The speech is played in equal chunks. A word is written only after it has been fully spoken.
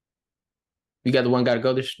You got the one got to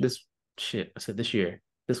go this shit. I said this year,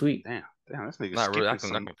 this week. Damn, this nigga Not really. I skipping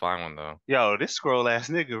can I some. can find one though. Yo, this scroll ass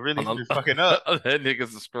nigga really Un- been fucking up. That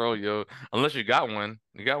nigga's a scroll, yo. Unless you got one.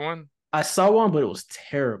 You got one? I saw one, but it was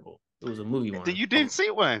terrible. It was a movie Then one. you didn't see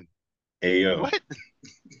one. Hey yo, What?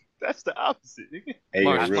 That's the opposite, nigga. hey yo,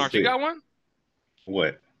 Lawrence, real Lawrence, you quick. got one?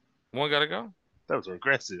 What? One gotta go? That was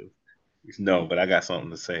aggressive. No, but I got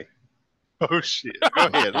something to say. Oh shit. Go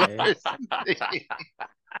ahead, Okay. Lawrence.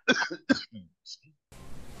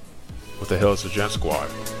 What the hell is the Gent Squad?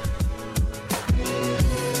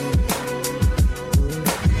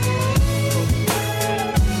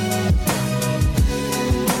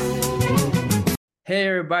 Hey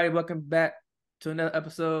everybody, welcome back to another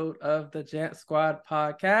episode of the Gent Squad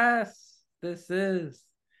podcast. This is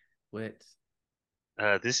Wit.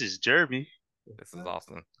 This is Jeremy. This is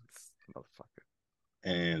Austin. This motherfucker.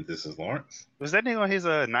 And this is Lawrence. Was that nigga on his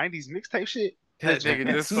 90s mixtape shit? The That nigga,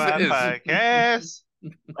 Gent this Squad is- podcast.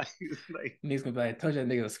 like, Niggas gonna be like, told you that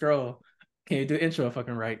nigga to scroll. Can you do intro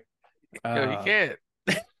fucking right? Yo, he can't.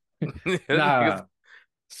 That Nah. nigga's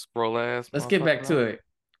scroll ass. Let's get back to motherfucker. it.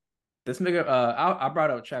 This nigga, I brought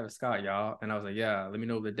up Travis Scott, y'all, and I was like, yeah, let me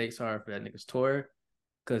know what the dates are for that nigga's tour,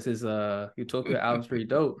 cause his Utopia album's pretty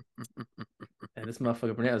dope. And this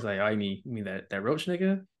motherfucker Burnett was like, oh, you mean that Roach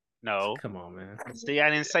nigga? no. Come on, man. See, I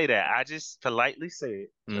didn't say that. I just politely said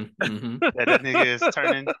Mm-hmm. that nigga is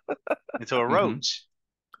turning into a Mhm. roach.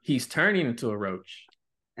 He's turning into a roach.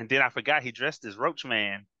 And then I forgot he dressed as Roach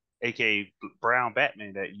Man, aka Brown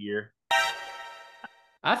Batman, that year.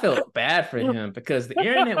 I felt bad for him because the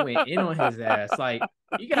internet went in on his ass. Like,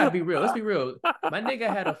 you gotta be real. Let's be real. My nigga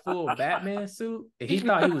had a full Batman suit, and he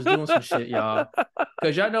thought he was doing some shit, y'all.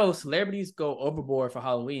 Because y'all know celebrities go overboard for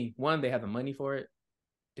Halloween. One, they have the money for it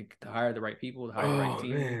to hire the right people, to hire the right Oh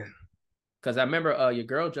team. man. Because I remember your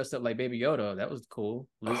girl dressed up like Baby Yoda. That was cool.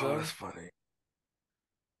 Oh, Lizzo. that's funny.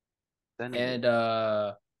 That nigga, And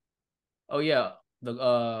oh yeah,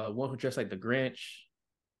 the one who dressed like the Grinch,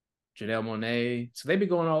 Janelle Monáe. So they be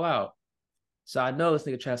going all out. So I know this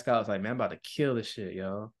nigga Travis Scott was like, man, I'm about to kill this shit,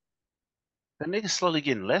 yo. that nigga's slowly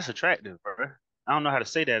getting less attractive, bro. I don't know how to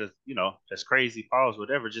say that as, that's crazy, pause,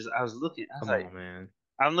 whatever. Just I was looking, I was Come like, on, man.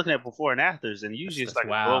 I'm looking at before and afters, and usually it's That's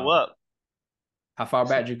like a blow wild. up. How far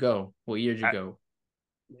back did you go? What year did you I- go?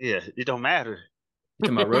 Yeah, it don't matter. You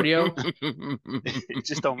talking about rodeo? It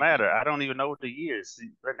just don't matter. I don't even know what the year is. See,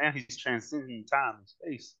 right now he's transcending time and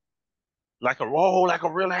space. Like a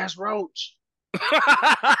real ass roach.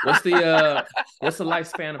 What's the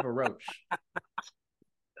lifespan of a roach?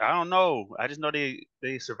 I don't know. I just know they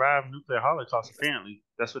survived nuclear holocaust. Apparently,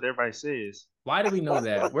 that's what everybody says. Why do we know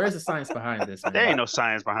that? Where's the science behind this, man? There ain't no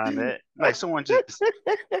science behind that. Like someone just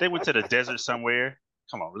they went to the desert somewhere.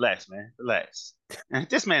 Come on, relax, man, relax. And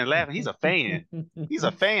this man laughing. He's a fan. He's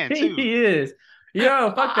a fan too. He is.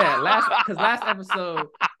 Yo, fuck that. Last episode,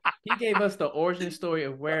 he gave us the origin story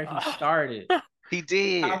of where he started. He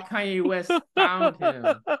did. How Kanye West found him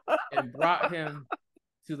and brought him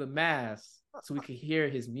to the mass so we could hear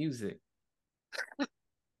his music.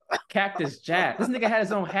 Cactus Jack. This nigga had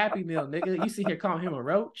his own Happy Meal, nigga. You sit here calling him a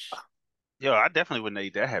roach? Yo, I definitely wouldn't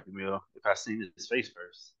eat that Happy Meal if I seen his face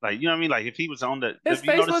first. Like, you know what I mean? Like if he was on the His if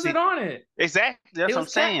you face notice wasn't on it. Exactly. That's It what I'm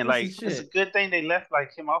was saying. cactus Like and it's a shit. good thing they left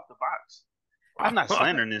like him off the box. I'm not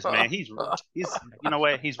slandering this man. He's you know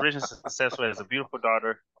what? He's rich and successful, has a beautiful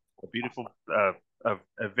daughter, a beautiful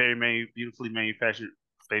a very beautifully manufactured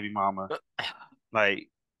baby mama. Like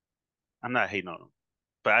I'm not hating on him.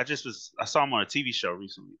 But I saw him on a TV show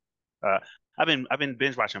recently. I've been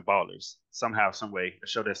binge watching Ballers somehow, some way. A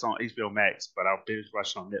show that's on HBO Max, but I'll binge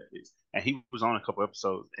watch it on Netflix. And he was on a couple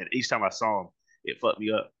episodes, and each time I saw him, it fucked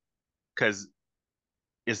me up because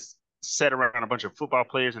it's set around a bunch of football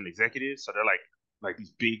players and executives. So they're like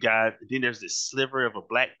these big guys. And then there's this sliver of a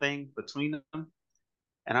black thing between them,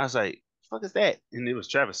 and I was like, "Fuck is that?" And it was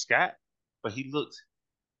Travis Scott, but he looked.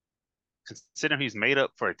 Considering he's made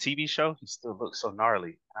up for a TV show, he still looks so gnarly.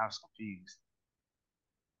 And I was confused.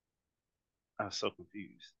 I was so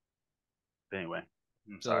confused. But anyway,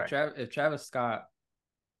 I'm So sorry. if Travis Scott,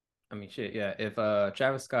 I mean, shit, yeah. If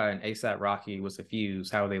Travis Scott and ASAP Rocky was to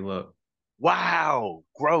fuse, how would they look? Wow,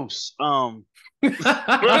 gross. What? Did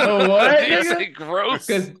you say Nigga? gross?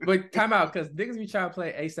 But time out, because niggas be trying to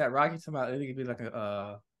play ASAP Rocky. Talking about it could be like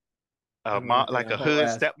a Like a hood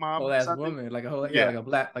stepmom whole or ass something. woman, like a whole Yeah.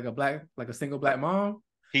 like a single black mom.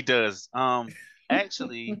 He does.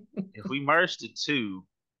 Actually, if we merge the two,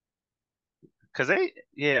 because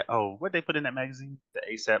what they put in that magazine, the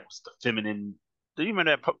ASAP was the feminine. Do you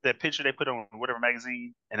remember that picture they put on whatever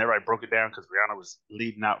magazine, and everybody broke it down because Rihanna was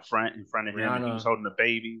leading out front in front of him, and he was Rihanna. holding the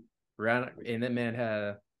baby. Rihanna, and that man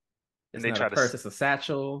had It's not a purse, it's a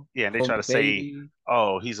satchel. Yeah, and they Hold try the to say, baby.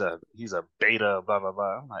 "Oh, he's a beta, blah blah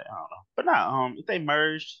blah." I'm like, I don't know, but nah. If they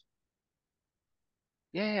merged,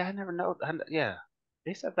 yeah, I never know. Yeah,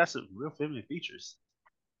 they said that's some real feminine features.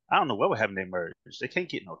 I don't know what would happen if they merge. They can't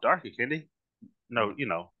get no darker, can they? No,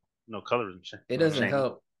 no colors and It doesn't shiny.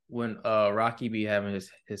 help when Rocky be having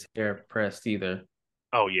his hair pressed either.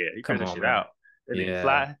 Oh yeah, he cut Come that on, shit man. out. That nigga Yeah.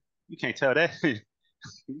 fly. You can't tell that.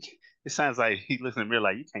 It sounds like he looking at me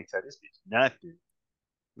like you can't tell this bitch nothing.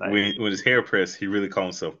 Like, When his hair pressed, he really called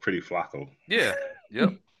himself Pretty Flacco. Yeah.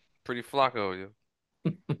 Yep. Pretty Flacco,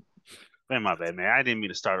 yo. man, my bad, man. I didn't mean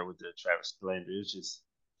to start it with the Travis Slander. It's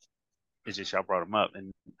just y'all brought him up,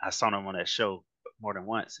 and I saw him on that show more than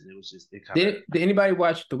once, and it was just it kind of. Did anybody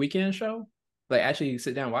watch the weekend show? Like actually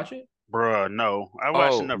sit down and watch it? Bruh, no. I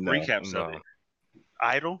watched Oh, enough No, recaps of no. it.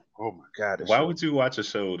 Idol? Oh my god, that Why show. would you watch a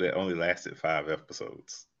show that only lasted 5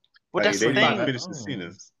 episodes? Well, Like that's the they Only didn't five. thing. finish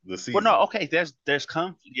the Oh. season. Well, no, okay. There's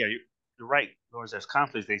conflict. Yeah, you're right, Lawrence. There's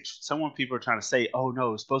conflict. Some people are trying to say, oh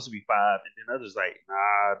no, it's supposed to be 5, and then others like,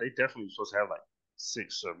 nah, they definitely supposed to have like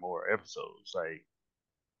 6 or more episodes. Like,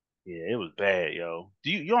 yeah, it was bad, yo.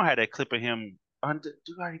 You don't have that clip of him? Do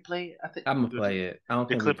you already play it? I think I'm gonna play it. I don't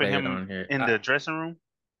the think we clip of played it him on here. in the dressing room.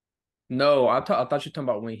 No, I thought you were talking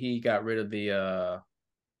about when he got rid of the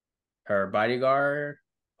her bodyguard.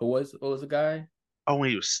 What was the guy? Oh, when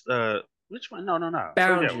he was which one? No. Play that one.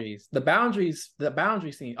 Boundaries. The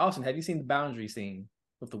boundary scene. Austin, have you seen the boundary scene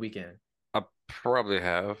with the weekend? I probably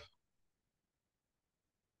have.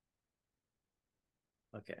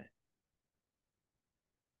 Okay.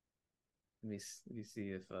 Let me see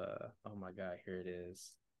if oh my god, here it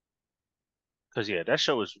is. Cause yeah, that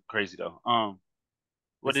show was crazy though.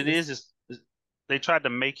 What This it is they tried to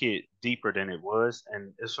make it deeper than it was,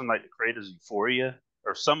 and it's from like the creators of Euphoria,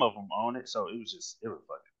 or some of them own it, so it was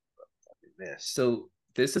fucking mess. so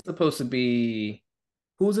this is supposed to be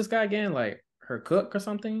who's this guy again? Like her cook or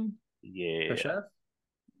something? Her Yeah, chef?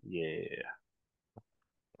 yeah.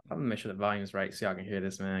 I'm gonna make sure the volume's right so y'all can hear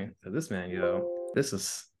this man. So this man,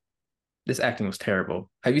 this acting was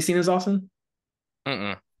terrible. Have you seen this, Austin?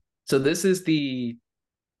 Mm-mm. So this is the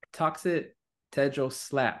toxic Tedros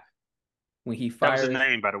slap when he That was his fired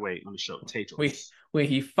name, by the way, on the show, when, Tedros. when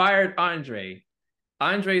he fired Andre.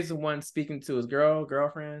 Andre's the one speaking to his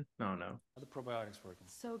girlfriend. No. How the probiotics working?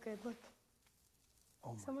 So good. Look,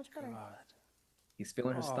 Oh my so much better. God. He's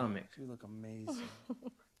feeling her stomach. You look amazing.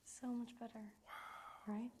 So much better.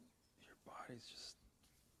 Right? Your body's just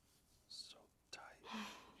so tight.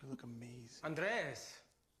 You look amazing. Andres,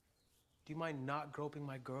 do you mind not groping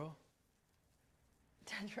my girl?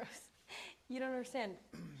 Tedros, you don't understand.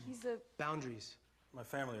 He's a... Boundaries. My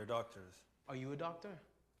family are doctors. Are you a doctor?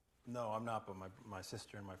 No, I'm not, but my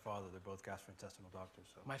sister and my father, they're both gastrointestinal doctors,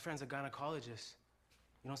 so. My friend's a gynecologist.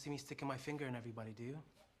 You don't see me sticking my finger in everybody, do you?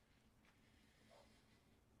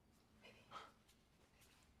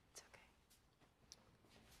 It's okay.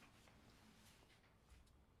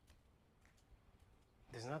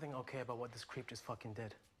 There's nothing okay about what this creep just fucking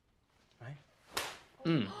did,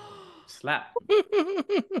 right? Slap.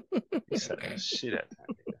 He said that shit at that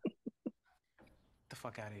nigga. Get the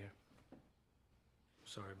fuck out of here.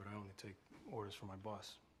 Sorry, but I only take orders from my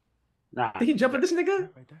boss. Nah, Did he jump at this nigga?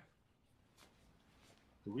 Right there.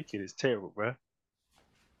 the weekend is terrible, bro.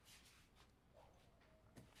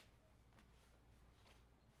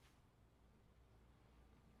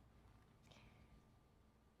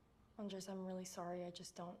 Andres, I'm really sorry.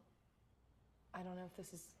 I don't know if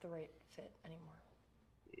this is the right fit anymore.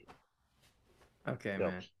 Okay, Yo.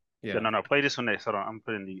 man. Yeah. Yeah. No. Play this one next. Hold on. I'm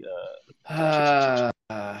putting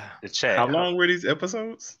the chat. How long were these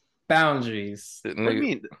episodes? Boundaries. What do you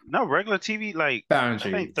mean? No, regular TV, like I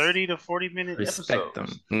Boundaries. think 30 to 40-minute Respect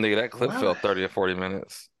episodes. them. Nigga, that clip Wow. felt 30 or 40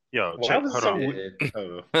 minutes. Yo, Why check. was it Hold so on. weird? It,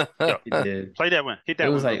 Yo, it did. play that one. Hit that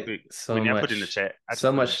It was one real like quick. so Whitney, much. I put it in the chat.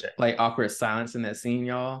 So much like awkward silence in that scene,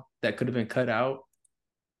 y'all. That could have been cut out.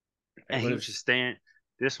 And What he if- was just staying.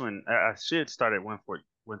 This one, I should start at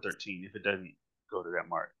 113 if it doesn't go to that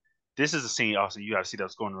mark. This is a scene also you gotta see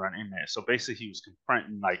that's going around in there. So basically he was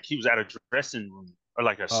confronting, like he was at a dressing room or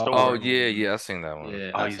like a store. Oh, yeah, I seen that one.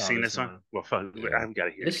 Yeah. Oh, I you saw seen this one? Well, fuck, Yeah. we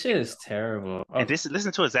gotta hear This it shit again, is though. terrible. And this,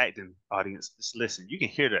 listen to his acting, audience. Just listen. You can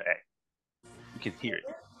hear the act. You can hear it.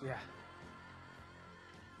 Yeah.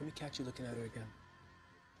 Let me catch you looking at her again.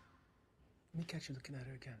 Let me catch you looking at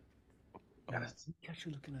her again. Gotta- Let me catch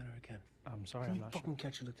you looking at her again. I'm sorry, Let I'm me not fucking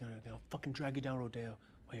catch you looking at her again. I'll fucking drag you down Rodeo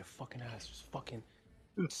while your fucking ass just fucking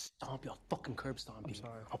stomp you. I'll fucking curb stomp you. I'm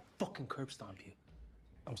sorry. I'll fucking curb stomp you.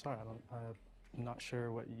 I'm sorry, I'm not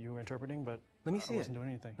sure what you were interpreting, but Let me see I it. wasn't doing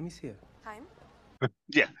anything. Let me see it. Time?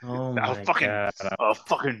 Yeah, Oh I'll my fucking,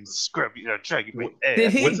 god. scrub you, drag you by your Did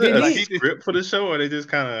ass. he? Was it Did a he? script for the show, or they just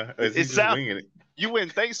kind of is he It just sound winging it? you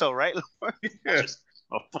wouldn't think so, right? Yeah.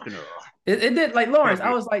 I'll fucking It did like Lawrence. Scrub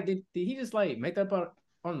I you. was like, did he just like make that up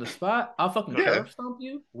on the spot? I'll fucking Yeah. curb stomp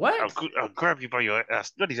you. What? I'll grab you by your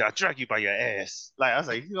ass. What is it? I'll drag you by your ass. Like I was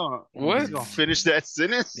like, What? he's gonna finish that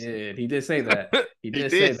sentence? Yeah, he did say that. He He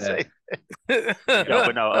did say did that. say, no,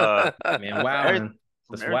 but no. Man, wow. Every-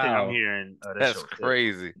 from That's everything I'm wild. hearing, that That's show was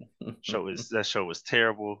crazy. terrible. That show was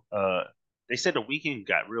terrible. They said the Weeknd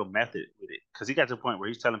got real method with it because he got to the point where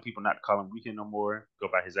he's telling people not to call him Weeknd no more, go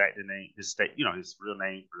by his acting name, his state, his real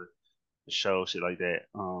name for the show, shit like that.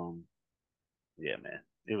 Yeah, man,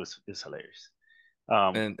 it's hilarious.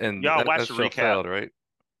 And Y'all that, watch that the show recap. failed, right?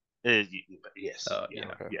 Yes. Yeah.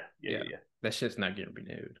 Okay. Yeah. That shit's not getting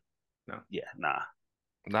renewed. Yeah, nah.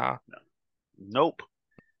 Nah. Nope.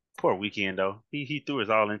 Poor Weeknd though. He threw his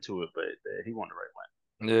all into it, but he won the right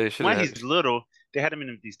one. Yeah, it should When have. he's little, they had him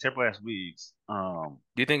in these terrible ass wigs. Do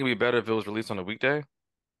you think it'd be better if it was released on a weekday?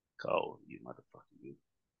 Oh, you motherfucker, you.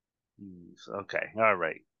 Okay, all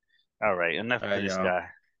right. Enough All of right, this y'all. guy.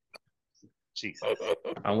 Jesus,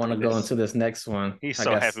 I want to go into this next one. he's I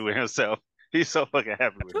so guess happy with himself. He's so fucking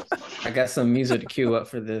happy with himself. I got some music to cue up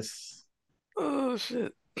for this Oh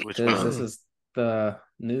shit. Which because one? this is the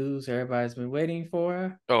news everybody's been waiting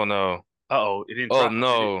for. Oh no. Uh-oh, it didn't Oh drop.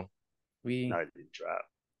 no. No, it didn't drop.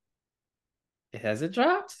 Has it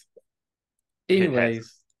dropped? It has.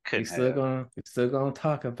 Anyways, we Couldn't still gonna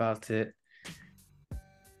talk about it.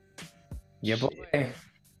 Yeah, boy.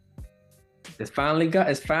 It's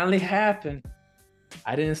finally happened.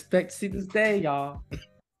 I didn't expect to see this day, y'all.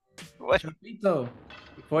 What? Chapito,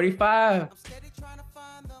 45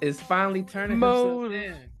 is finally turning himself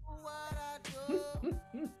in.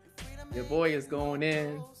 Your boy is going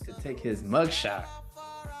in to take his mugshot.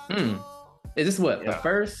 Is this what? The Yeah.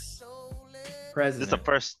 first president This is the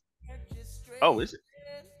first. Oh, is it?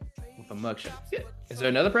 with a mugshot? Yeah. Is there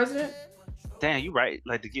another president? Damn, you right.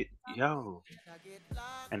 Like to get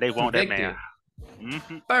and they want that man.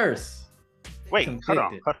 First. Wait, Convicted. hold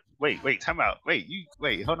on. Wait, time out. Wait,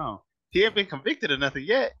 hold on. He ain't been convicted of nothing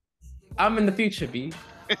yet. I'm in the future, B.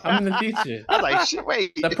 I'm in the future. I was like, shit,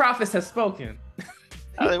 wait. The prophets have spoken.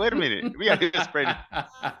 I was like, wait a minute. We out here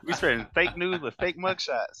spreading fake news with fake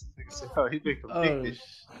mugshots. Oh, he been Oh convicted.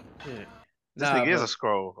 shit. This nigga is a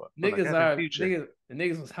scroll. The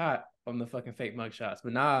niggas was hot on the fucking fake mugshots,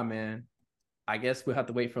 but nah, man. I guess we'll have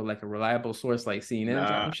to wait for like a reliable source like CNN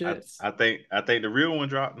dropping shits. I think the real one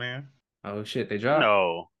dropped, man. Oh shit, they dropped.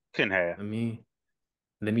 No, couldn't have.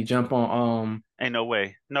 Let me jump on Ain't no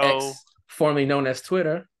way. No, X, formerly known as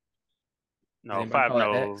Twitter. no, Anybody 5 call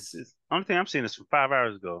it no. X? Only thing I'm seeing is from 5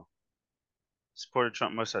 hours ago. Supported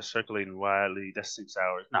Trump must have circulating widely. That's 6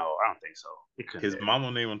 hours. No, I don't think so. It couldn't His have.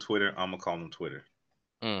 mama name on Twitter. I'm gonna call him Twitter.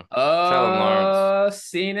 Tell him, Lawrence.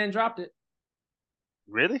 CNN dropped it.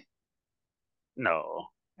 Really? No,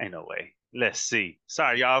 ain't no way. Let's see.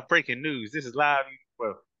 Sorry, y'all. Breaking news. This is live.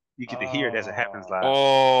 Well, you get to hear it as it happens live.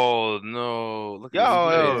 Oh no. Look at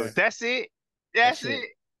Yo, this. that's it. That's it.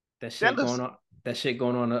 That shit looks- going on. That shit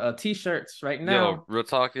going on t-shirts right Yo, now. real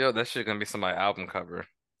talk, yo. That shit gonna be somebody's album cover.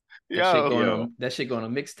 That shit going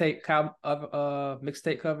on mixtape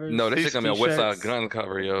covers. No, that shit gonna be a West Side t-shirts. Gun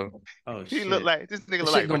cover, yo. Oh He shit. look like this nigga. This Look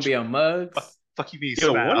shit like gonna be on mugs. Fuck you, mean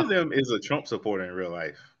Yo, smile. one of them is a Trump supporter in real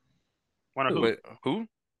life. One of who? Wait, who?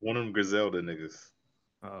 One of them Griselda niggas.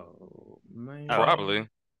 Oh man. Probably.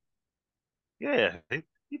 Yeah,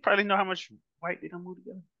 you probably know how much white they don't move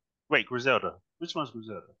together. Wait, Griselda. Which one's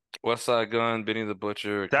Griselda? West Side Gun, Benny the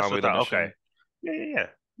Butcher, That's Conway what the I. Mission. Okay. Yeah.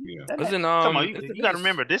 Yeah. That- Listen, come on, it's- you got to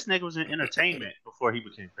remember, this nigga was in entertainment before he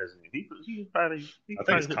became president. He probably. I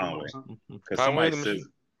think it's Conway. Because Conway somebody the says, Machine.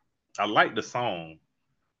 I like the song,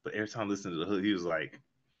 but every time I listen to the hook, he was like,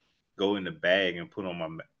 go in the bag and put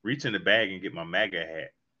on reach in the bag and get my MAGA hat.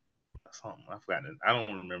 Something I forgot. I don't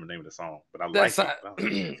remember the name of the song, but I like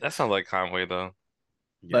it. That sounds like Conway though.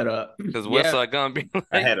 Yeah. But Because West Side Gun be like,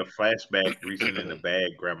 I had a flashback reaching in the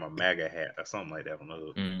bag, grab my MAGA hat or something like that on the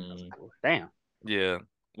hook. Damn. yeah.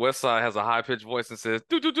 West Side has a high pitched voice and says,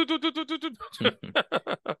 "Do, do, do, do, do, do, do, do."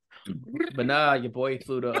 But nah, your boy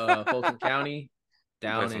flew to Fulton County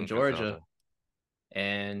down That's in in Georgia Griselda.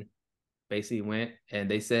 and basically went and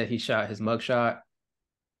they said he shot his mugshot.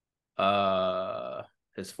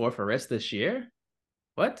 His fourth arrest this year.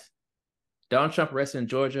 What? Donald Trump arrested in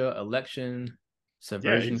Georgia election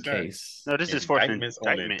subversion case. No, this is fourth Indictments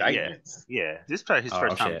on indictment. indictments. Yeah. This is probably his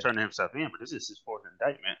first time shit. turning himself in, but this is his fourth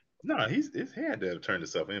indictment. No, he had to have turned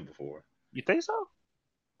himself in before. You think so?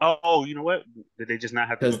 Oh, you know what? Did they just not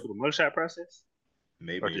have to go 'Cause- through the mugshot process?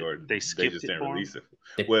 maybe, Or or they they skipped just it didn't for him? release it.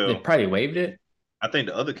 They Well, probably waived it. I think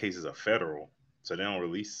the other cases are federal, so they don't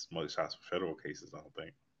release mugshots for federal cases. I don't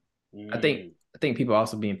think. I think people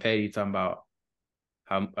also being paid. You talking about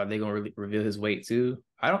how are they going to reveal his weight too?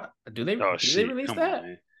 I don't. Do they? Oh Do they shit! release Come on, that?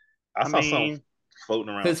 man. I saw some mean,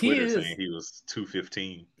 floating around 'Cause he Twitter is- saying he was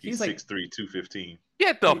 215. He's he's like- 6'3", 215.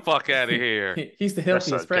 Get the fuck out of here. He's the that's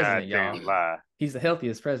a healthiest president, y'all. goddamn lie. He's the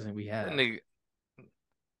healthiest president we That have. nigga,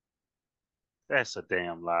 That's a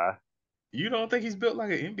damn lie. You don't think he's built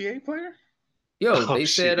like an NBA player? Yo, Oh, they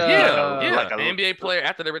shit. said, yeah, like a- NBA player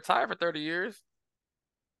after they retire for 30 years.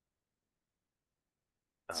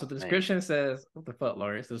 So the man. description says, what the fuck,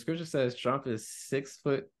 Lawrence? The description says Trump is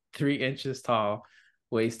 6'3" tall,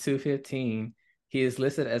 weighs 215. He is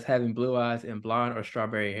listed as having blue eyes and blonde or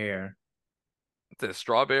strawberry hair. It's a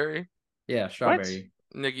strawberry. Yeah, strawberry.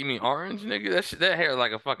 Nigga, you mean orange, nigga? That hair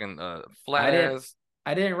like a fucking flat I didn't- ass.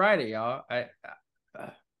 I didn't write it, y'all.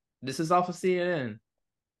 This is off of CNN.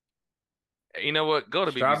 You know what? Go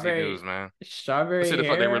to BBC Strawberry- News, man. Strawberry Let's see the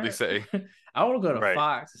fuck they hair? really say. I want to go to Right.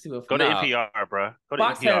 Fox to see what Go to Nah. NPR, bro. Go to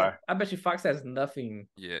Fox NPR. has. I bet you Fox has nothing.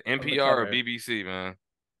 Yeah, the NPR or cover. BBC, man.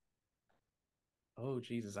 Oh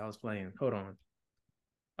Jesus, I was playing. Hold on.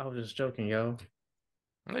 I was just joking, yo.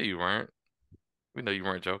 No, you weren't. We know you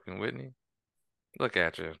weren't joking, Whitney. Look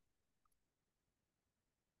at you.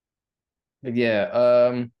 But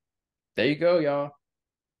yeah, there you go, y'all.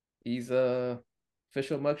 These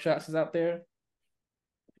official mugshots is out there.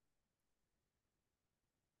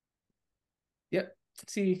 Yep.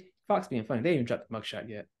 See, Fox being funny. They ain't even dropped the mugshot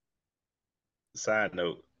yet. Side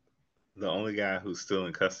note: the only guy who's still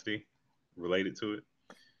in custody, related to it,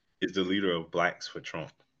 is the leader of Blacks for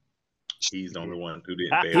Trump. He's the only one who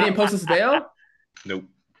didn't He bail. didn't post his bail? Nope.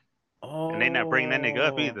 Oh. And they not bringing that nigga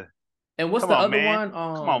up either. And what's Come the on, other man. one?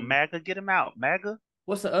 Come on, MAGA, get him out, MAGA.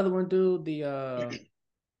 What's the other one, dude? The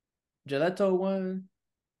Giletto one?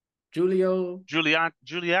 Giuliani.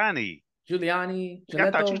 Giuliani.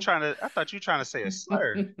 I thought you trying to say a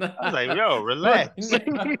slur. I was like, yo, relax. I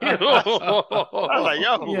was like,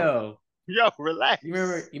 yo, relax. You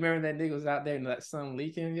remember that nigga was out there and that sun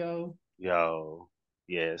leaking, yo? Yo,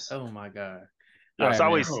 yes. Oh my god. Yo, it's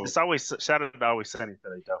All right, always shout out to Always Sunny in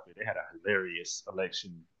Philadelphia. They had a hilarious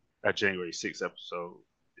election at January 6th episode.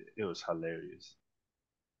 It was hilarious.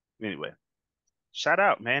 Anyway, shout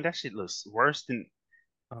out, man. That shit looks worse than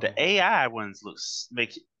the AI ones. Look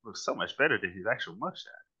so much better than his actual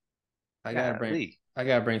mugshot. I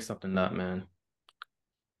gotta bring something up, man.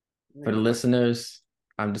 For the listeners,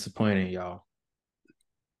 I'm disappointed, y'all.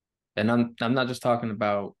 And I'm not just talking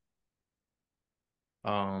about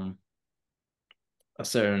a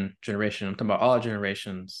certain generation. I'm talking about all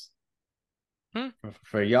generations.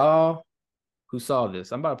 For y'all who saw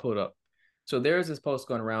this, I'm about to pull it up. So there's this post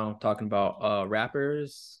going around talking about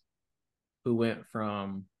rappers who went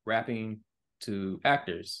from rapping to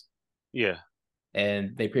actors. Yeah.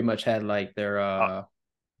 And they pretty much had like their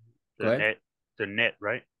the net,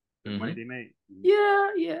 right? The money Mhm. they made.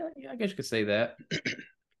 Yeah, I guess you could say that.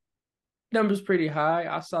 Numbers pretty high.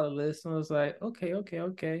 I saw the list and I was like, okay.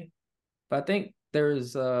 But I think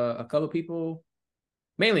there's a couple people,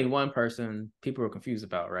 mainly one person, people were confused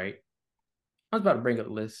about, right? I was about to bring up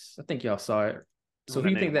the list. I think y'all saw it. So who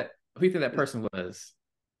you think that person was?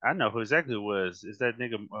 I know who exactly it was. Is that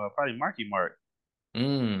nigga probably Marky Mark?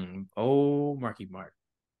 Oh, Marky Mark.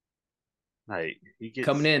 Like he gets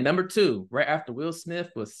Coming in number 2, right after Will Smith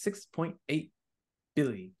was 6.8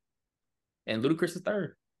 billion. And Ludacris is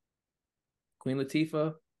third. Queen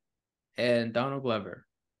Latifah and Donald Glover.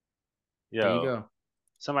 Yo, there you go.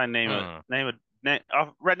 Somebody name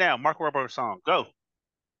right now. Mark Wahlberg song. Go.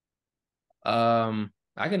 I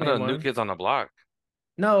can name one. New Kids on the Block.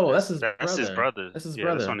 No, that's his brother. That's his brother. That's his Yeah,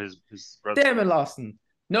 brother. that's on his brother. Damn it, Lawson.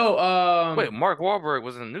 No, Wait, Mark Wahlberg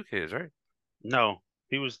was in the New Kids, right? No,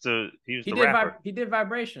 he was the did rapper. he did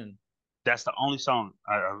Vibration. That's the only song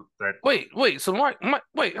that. Wait. So Mark,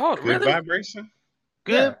 wait, hold on. Good Really? Vibration.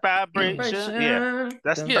 Good Vibration. Yeah,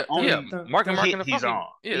 that's the only. Mark and hit the he's Funky. on.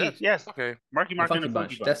 Yeah, yes. Okay. Marky Mark and the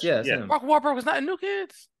Funky Bunch. That's him. Mark Wahlberg was not in New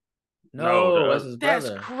Kids. No, that's his brother.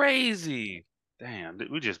 That's crazy. Damn,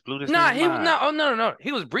 we just blew this. Nah, he mind. No.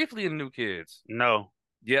 He was briefly in New Kids. No.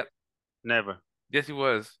 Yep. Never. Yes, he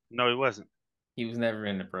was. No, he wasn't. He was never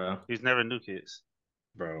in it, bro. He's never in New Kids.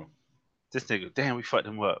 Bro. This nigga, damn, we fucked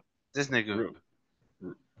him up. This nigga.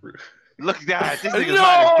 Look at that. This nigga's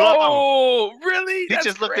mind is blown. No, really? He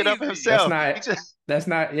just looked it up himself. That's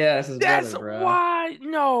his brother, bro. Why?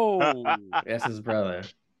 No. That's his brother.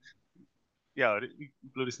 Yo, you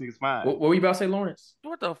blew this nigga's mind. What were you about to say, Lawrence?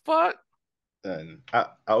 What the fuck? And I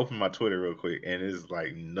opened my Twitter real quick, and it's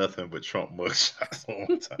like nothing but Trump mugshots on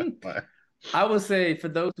one timeline. I would say for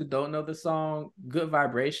those who don't know the song, "Good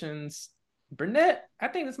Vibrations," Burnett. I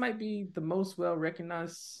think this might be the most well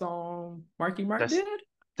recognized song Marky Mark That's did.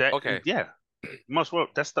 that. Okay. Yeah, most well.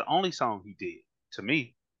 That's the only song he did to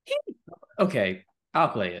me. Okay, I'll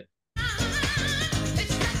play it.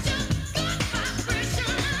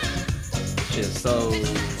 Just so.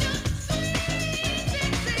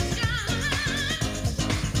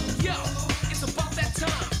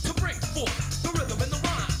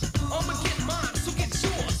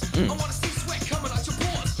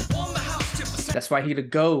 That's why he the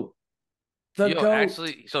GOAT. The Yo, GOAT.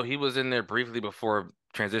 actually, so he was in there briefly before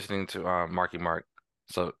transitioning to Marky Mark.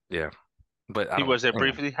 So yeah, but I He don't. was there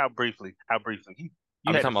anyway. briefly. How briefly? How briefly? You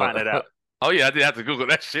I'm had to talking find about. it out. Oh yeah, I did have to Google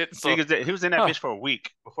that shit. So He was in that Huh. bitch for a week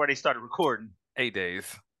before they started recording. 8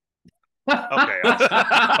 days. Okay, Austin.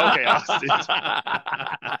 Okay, Austin.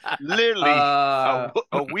 Literally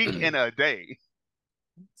a week and a day.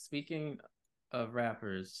 Speaking of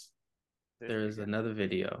rappers, there's another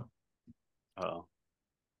video. Oh.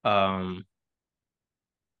 Um.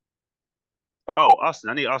 Oh, Austin,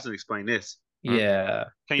 I need Austin to explain this. Yeah.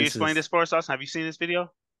 Can you explain this for us, Austin? Have you seen this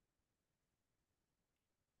video?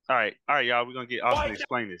 All right, y'all. We're gonna get Austin to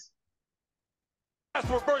explain this. That's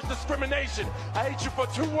reverse discrimination. I hate you for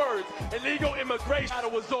 2 words. Illegal immigration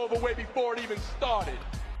battle was over way before it even started.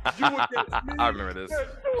 You against me? I remember this.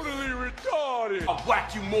 That's totally retarded. I'll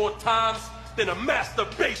whack you more times than a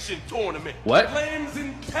masturbation tournament. What? Claims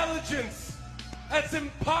intelligence. That's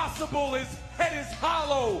impossible. His head is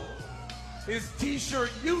hollow. His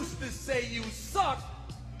t-shirt used to say you suck,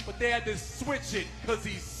 but they had to switch it because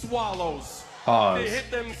he swallows. Pause. They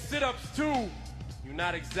hit them sit-ups too. You're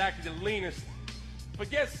not exactly the leanest.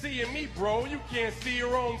 Forget seeing me, bro. You can't see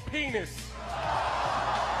your own penis.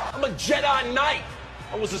 I'm a Jedi Knight.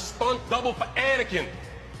 I was a stunt double for Anakin.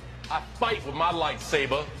 I fight with my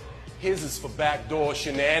lightsaber. His is for backdoor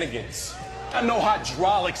shenanigans. I know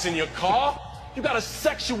hydraulics in your car. You got a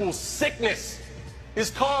sexual sickness. His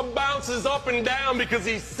car bounces up and down because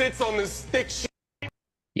he sits on this thick shit.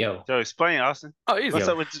 Yo. So explain, Austin. Oh, easy. What's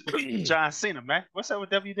up with John Cena, man? What's up with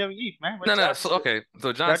WWE, man? No. So okay,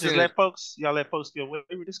 so John Y'all just Cena. y'all let folks get away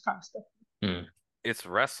with this kind of stuff. It's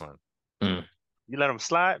wrestling. You let them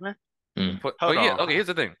slide, man. But Hold yeah, on. okay. Here's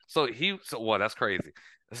the thing. Well, that's crazy.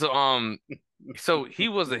 So he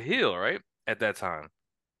was a heel, right? At that time,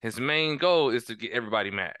 his main goal is to get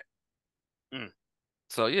everybody mad.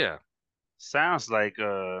 So yeah, sounds like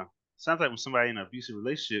when somebody in an abusive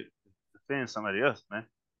relationship defends somebody else, man.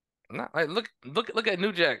 not like look at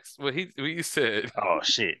New Jack's what he said. Oh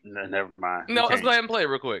shit! No, never mind. No, let's go ahead and play it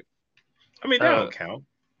real quick. I mean, that don't count.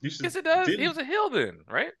 Yes, it does. He was a heel then,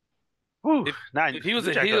 right? If he was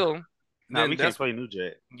a heel, no, then we can't play New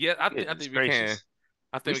Jack. Yeah, I think we can.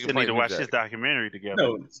 I think we still can play need to New watch Jack. this documentary together.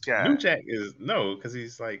 No, New Jack is because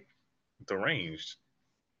he's like deranged.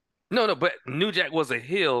 No, but New Jack was a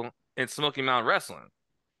heel in Smoky Mountain Wrestling.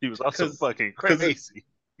 He was also fucking crazy.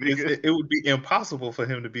 It would be impossible for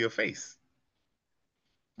him to be a face.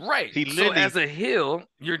 Right. So as a heel,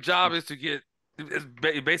 your job is to get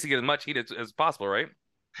basically as much heat as possible, right?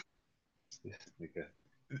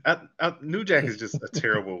 New Jack is just a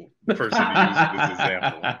terrible person to use as an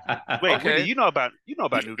example. Wait, okay. You know about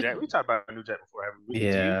New Jack? We talked about New Jack before, haven't we?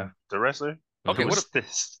 Yeah, the wrestler. Okay, what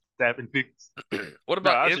this stabbing niggas? What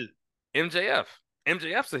about MJF?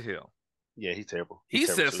 MJF's a heel. Yeah, he's terrible. He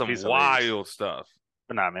said some wild stuff.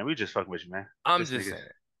 But nah, man, we just fucking with you, man. I'm just saying.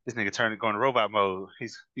 This nigga turned to go into robot mode.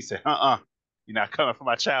 He said, you're not coming from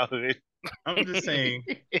my childhood. I'm just saying,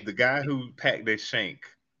 the guy who packed their shank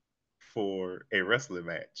for a wrestling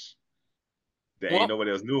match that ain't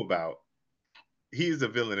nobody else knew about, he's a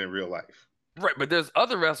villain in real life. Right, but there's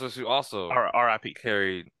other wrestlers who also R.I.P.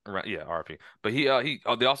 carried around. Yeah, R.I.P. But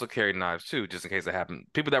they also carried knives too, just in case it happened.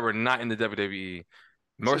 People that were not in the WWE,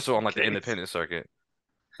 more so on like the independent circuit.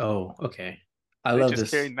 Oh, okay. I love this.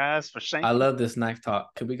 Carry knives for shanking. I love this knife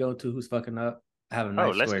talk. Could we go to who's fucking up? I have a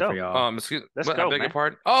nice story for y'all. Let's go. I beg your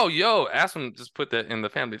pardon. Oh, yo, Aspen just put that in the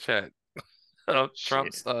family chat.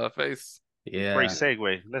 Trump's face. Yeah. Great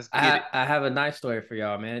segue. Let's get it. I have a nice story for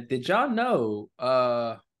y'all, man. Did y'all know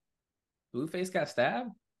Blueface got stabbed?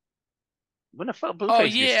 When the fuck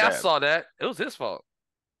Blueface get stabbed? I saw that. It was his fault.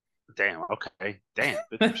 Damn, okay. Damn.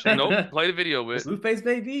 Nope. Play the video with Blueface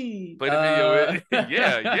baby. Play the video with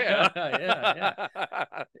yeah.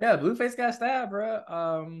 Yeah, Blueface got stabbed,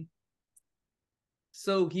 bro.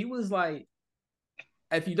 So he was like,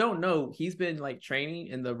 if you don't know, he's been like training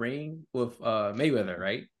in the ring with Mayweather,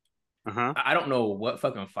 right? Uh-huh. I don't know what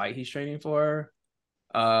fucking fight he's training for.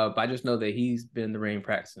 But I just know that he's been in the ring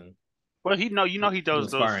practicing. Well, he does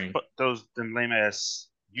sparring. those them lame ass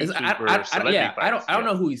It's- YouTuber celebrity fights. I don't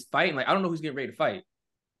know who he's fighting. Like I don't know who's getting ready to fight.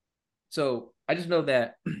 So I just know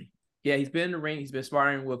that, yeah, he's been in the ring. He's been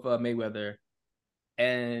sparring with Mayweather,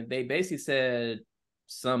 and they basically said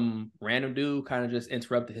some random dude kind of just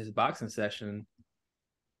interrupted his boxing session,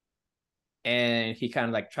 and he kind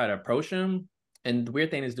of like tried to approach him. And the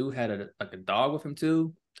weird thing is, dude had a dog with him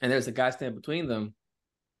too, and there's a guy standing between them.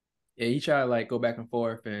 Yeah, he tried to like go back and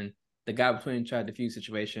forth, and the guy between tried to defuse the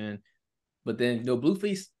situation. But then,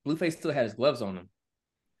 Blueface still had his gloves on him,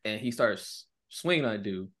 and he starts swinging on the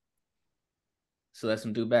dude. So that's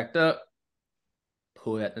some dude backed up,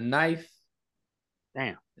 pulled out the knife.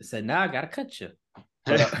 Damn. It said, "Now I gotta cut you."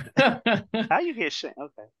 How you get shit?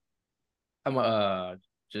 Okay. I'm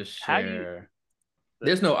just share.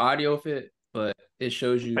 There's no audio of it, but it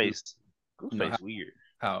shows you face. Weird.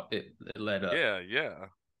 How it led up. Yeah.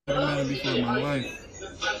 I met him before in my life.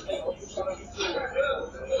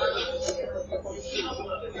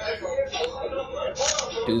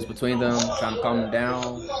 Dudes between them trying to calm him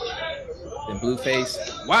down. Then Blueface,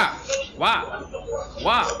 wow.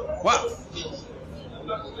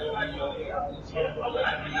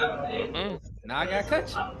 Now I gotta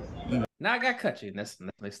cut you. And that's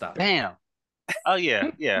they stop it. Damn. Oh yeah.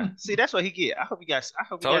 See, that's what he get. I hope he got stabbed.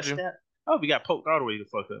 I hope he got poked all the way the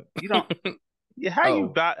fuck up. You don't. Yeah,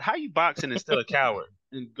 how you boxing and still a coward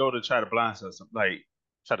and go to try to blindside something, like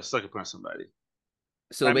try to sucker punch somebody.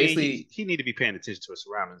 So basically, he need to be paying attention to his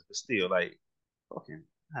surroundings, but still, like, fucking.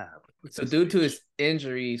 So due to his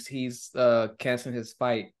injuries, he's canceling his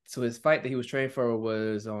fight. So his fight that he was training for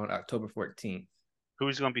was on October 14th. Who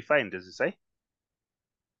he's gonna be fighting? Does it say?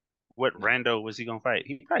 What rando was he gonna fight?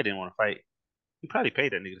 He probably didn't want to fight. He probably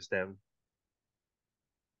paid that nigga to stab him.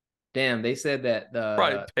 Damn, they said that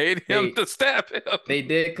probably paid him to stab him. They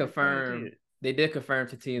did confirm. They did confirm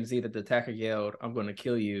to TMZ that the attacker yelled, "I'm going to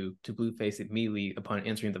kill you," to Blueface immediately upon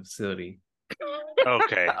entering the facility.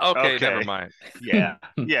 Okay, never mind. Yeah,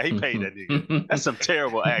 he paid that nigga. That's some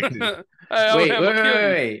terrible acting.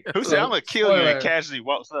 Wait. Who said, "I'm gonna kill you," and casually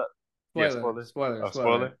walks up?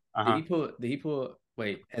 Spoiler. Uh-huh. Did he pull?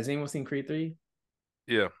 Wait, has anyone seen Creed 3?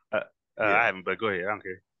 Yeah. I haven't, but go ahead. I don't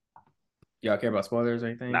care. Y'all care about spoilers or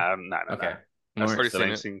anything? Nah. Okay. I've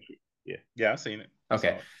Lawrence, seen it. Yeah, I've seen it.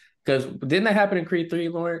 Okay. Because didn't that happen in Creed 3,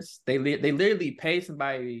 Lawrence? They literally paid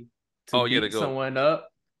somebody to beat someone up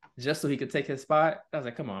just so he could take his spot. I was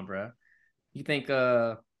like, come on, bro. You think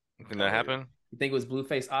can that happen? You think it was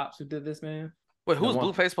Blueface Ops who did this, man? Wait, who's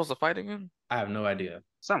Blueface supposed to fight again? I have no idea.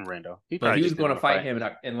 Some rando. He was going to fight him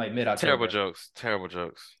in like mid-October. Terrible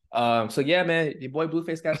jokes. So yeah, man, your boy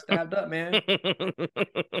Blueface got stabbed up, man.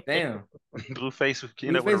 Damn. Blueface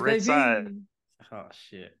ended up with a red side. Oh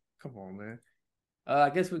shit. Come on, man. I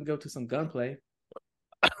guess we can go to some gunplay.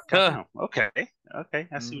 Okay.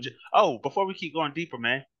 I see what you. Oh, before we keep going deeper,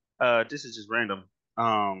 man. This is just random.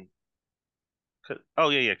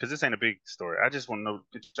 Because this ain't a big story. I just want to know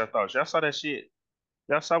what y'all thoughts. Y'all saw that shit?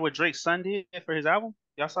 Y'all saw what Drake's son did for his album?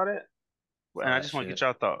 Y'all saw that? And I just want to get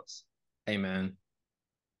y'all thoughts. Hey, man.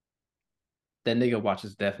 That nigga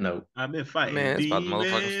watches Death Note. I've been fighting. Man, it's about the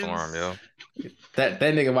motherfucking storm, yo. That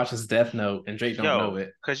nigga watches Death Note and Drake don't know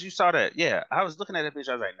it. Because you saw that. Yeah, I was looking at that bitch.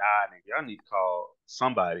 I was like, nah, nigga, y'all need to call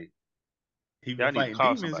somebody. Y'all need to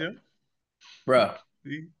call demons, somebody. Bruh.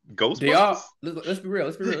 Ghostbusters? Let's be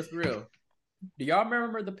real. Do y'all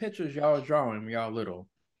remember the pictures y'all was drawing when y'all little?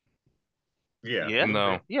 Yeah.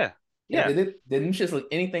 No. Yeah. Didn't just look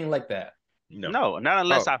anything like that. No, not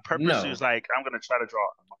unless I purposely was like, I'm gonna try to draw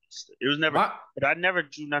a monster. It was never, but I never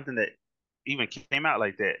drew nothing that even came out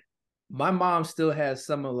like that. My mom still has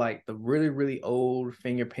some of like the really, really old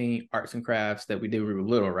finger paint arts and crafts that we did when we were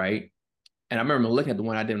little, right? And I remember looking at the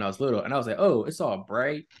one I did when I was little, and I was like, oh, it's all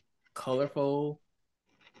bright, colorful.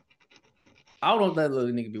 I don't know if that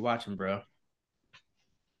little nigga be watching, bro.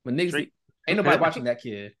 But niggas, ain't nobody watching that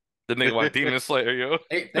kid. The nigga watch Demon Slayer, yo.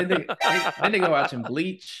 That nigga watching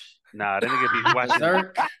Bleach. Nah, that nigga be watching.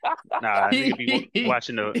 Berserk. Nah, that nigga be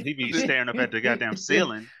watching he be staring up at the goddamn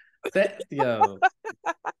ceiling. Yo.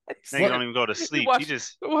 Nigga don't even go to sleep. He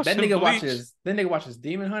just that nigga watches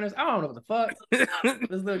Demon Hunters. I don't know what the fuck.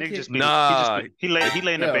 This little kid. He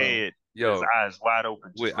lay in the bed. Yo, his eyes wide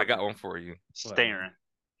open. Wait, I got one for you. Staring.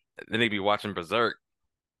 Then they be watching Berserk.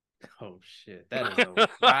 Oh shit, that is a wow.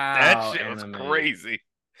 That shit was anime. crazy.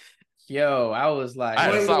 Yo, I was like, I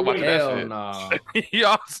had to stop watching that shit. Nah. Yo,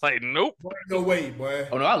 I was like, nope. No way, boy.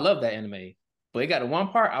 Oh no, I love that anime. But it got to one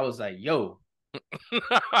part, I was like, yo.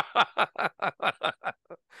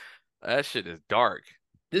 That shit is dark.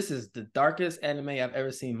 this is the darkest anime I've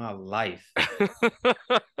ever seen in my life.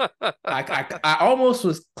 I almost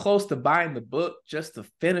was close to buying the book just to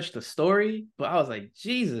finish the story, but I was like,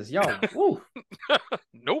 Jesus, y'all, woo.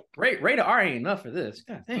 Nope. Rated R ain't enough for this.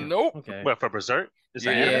 God damn. Nope. Okay. Well, for Berserk? It's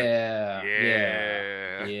an Yeah.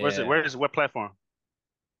 Where's it? What platform?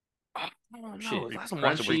 I don't know. Shit. Last time I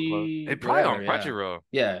watched it was Crunchy, it probably on whatever, Crunchyroll.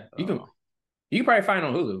 Yeah. You can probably find it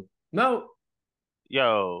on Hulu. No,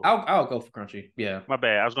 Yo, I'll go for Crunchy. Yeah. my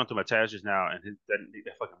bad. I was going through my tabs just now, and that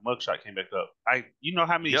fucking mugshot came back up. You know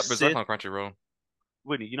how many Yep, Berserk Sith, on Crunchyroll.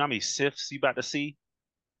 Whitney, you know how many Siths you about to see?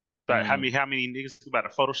 But how many niggas about to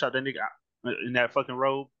Photoshop that nigga out in that fucking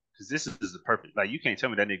robe? Because this is the perfect. Like, you can't tell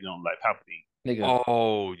me that nigga don't like Palpatine. Nigga.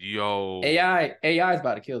 Oh, yo. AI is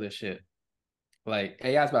about to kill this shit. Like,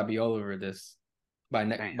 AI is about to be all over this by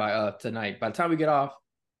tonight. By the time we get off,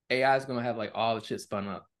 AI is gonna have like all the shit spun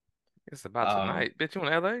up. It's about tonight. Bitch, you in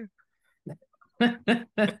LA?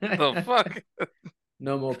 The fuck?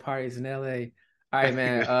 No more parties in LA. All right,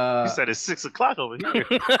 man. You said it's 6 o'clock over here.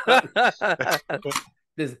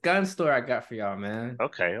 This gun store I got for y'all, man.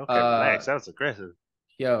 Okay, relax. That was aggressive.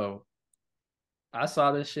 Yo, I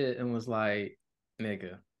saw this shit and was like,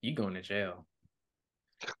 nigga, you going to jail.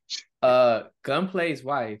 Gunplay's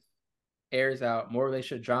wife airs out more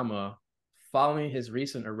relationship drama following his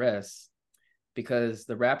recent arrest because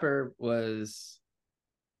the rapper was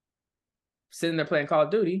sitting there playing Call of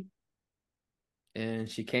Duty and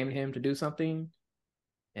she came to him to do something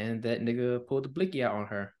and that nigga pulled the blicky out on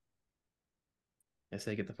her and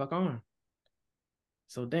said, get the fuck on.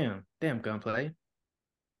 So damn Gunplay.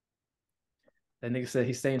 That nigga said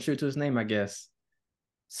he's staying true to his name, I guess.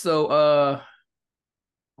 So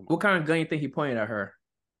what kind of gun you think he pointed at her?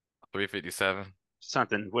 357.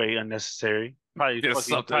 Something way unnecessary. Probably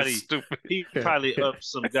something stupid. He probably up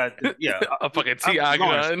some goddamn a fucking TI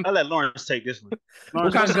gun. I'll let Lawrence take this one.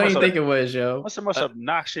 What kind of gun you think it was, yo? What's the most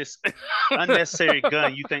obnoxious, unnecessary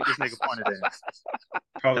gun you think this nigga pointed at?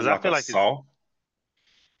 Probably like I feel like saw.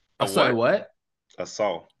 Sorry, what? A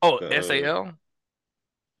saw. Oh, SAL.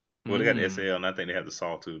 Well, they got the SAL, and I think they have the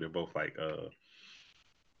saw too. They're both like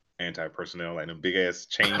anti-personnel, like them big ass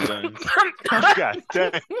chain guns. God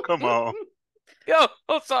damn! Come on. Yo,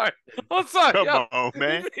 I'm sorry. Come on,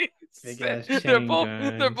 man.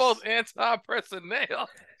 They're both anti-personnel.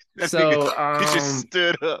 So he just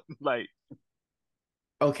stood up like.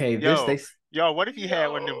 Okay, yo, what if he had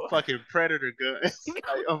one of them fucking predator guns like,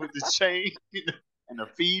 over the chain and the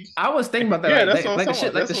feed? I was thinking about that. Yeah, like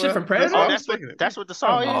the shit from Predator. That's what the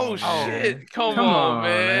saw is. Oh shit! Come on,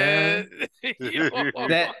 man.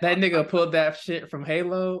 that nigga pulled that shit from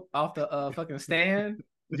Halo off the fucking stand.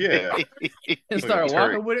 Yeah, and started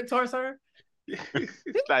walking with it towards her.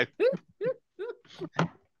 Like,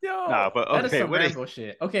 yo, nah, but okay, that is some Rambo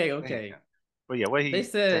shit. Okay. But yeah, what they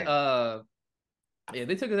said,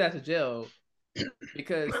 they took his ass to jail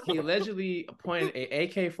because he allegedly pointed a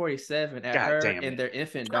AK-47 at her and their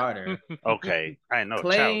infant daughter. Okay, I know.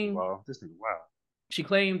 This nigga wow. She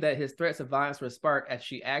claimed that his threats of violence were sparked as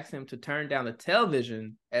she asked him to turn down the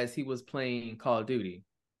television as he was playing Call of Duty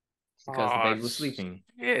because the baby was sleeping.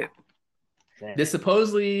 Shit. This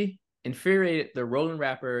supposedly infuriated the rolling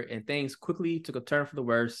rapper, and things quickly took a turn for the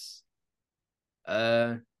worse.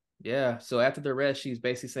 Yeah. So after the arrest, she's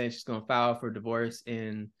basically saying she's gonna file for divorce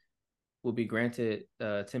and will be granted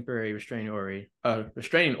temporary restraining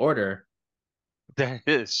order. That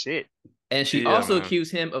is shit. And she also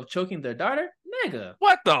accused him of choking their daughter. Nigga,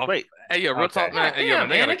 what the? Wait. Hey, yo, real talk, man. Hey, yo,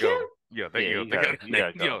 they gotta go. Yo,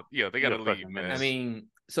 they gotta leave, man. I mean,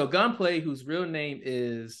 so Gunplay, whose real name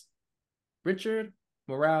is Richard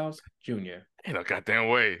Morales Jr. Ain't no goddamn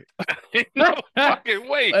way. Ain't no fucking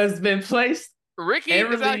way. Has been placed Ricky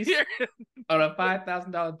and is out released here on a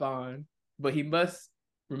 $5,000 bond, but he must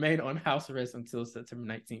remain on house arrest until September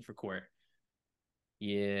 19th for court.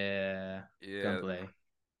 Yeah. Gunplay.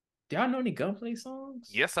 Do y'all know any Gunplay songs?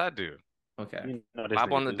 Yes, I do. Okay.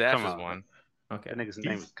 Bob on the Dash is one. Okay. That nigga's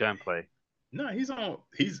name is Gunplay. No,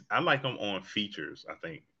 I like him on features, I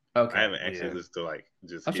think. Okay. I haven't actually listened to like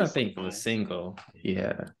just. I'm trying to think of a single.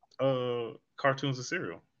 Yeah. Cartoons and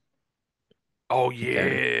Cereal. Oh yeah.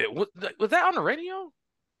 Okay. Was that on the radio?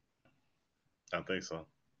 I think so.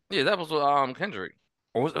 Yeah, that was Kendrick.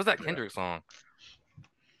 Or was that Kendrick's song?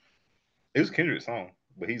 It was Kendrick's song,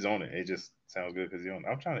 but he's on it. It just sounds good because he's on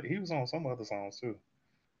it. He was on some other songs too.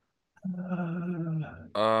 If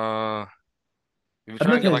you're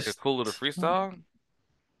trying to get like a cool little freestyle,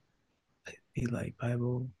 he like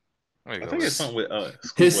Bible. I think it's something with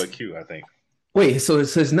Schoolboy Q, I think. Wait, so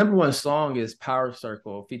his number one song is Power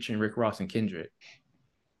Circle featuring Rick Ross and Kendrick.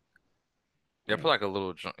 Yeah, put like a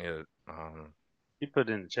little He put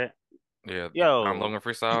it in the chat. Yeah. Yo. I'm Logan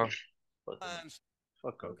freestyle.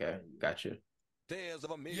 Fuck Okay, got you. Tears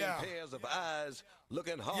of a million pairs of eyes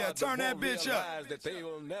looking hard. Yeah, turn that bitch up. That they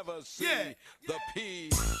will never see the P.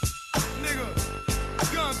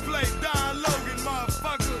 Nigga, Gunplay, Don Logan,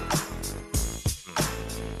 motherfucker.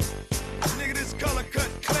 Nigga, this color cut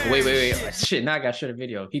clear. Wait. Shit, now I got to show the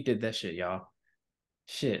video. He did that shit, y'all.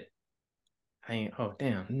 Shit. Oh,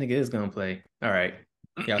 damn. Nigga is Gunplay. All right.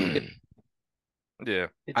 Y'all. Yeah.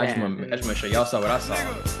 I just want to make sure y'all saw what I saw.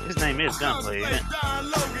 His name is Gunplay, isn't it? Don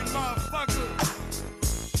Logan, motherfucker.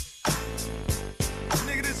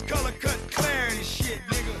 Nigga, this color cut clarity shit,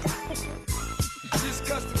 nigga. This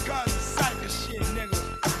custom cars is psycho shit,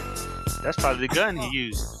 nigga. That's probably the gun he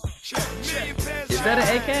used. Is that an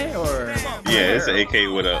AK or? Yeah, it's an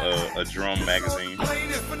AK with a drum magazine.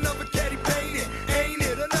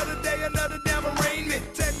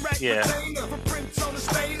 Yeah.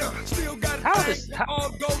 How does all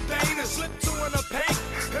go Dana slip two in a paint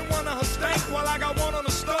and one on her stank while I got one on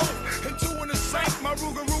the stove and two in the sink. My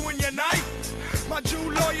Ruger ruin your night. My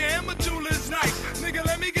Jew lawyer and my jeweler's nice. Nigga,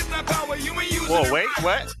 let me get that power. You ain't using Whoa, it wait, right.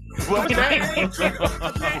 what? What? Hold on.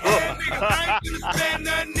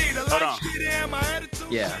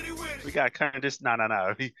 Yeah. We gotta turn this. No.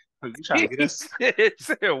 You trying to get us? He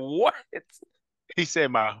said what? He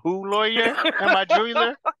said my who lawyer and my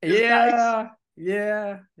jeweler? Yeah.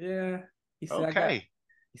 He said, Okay.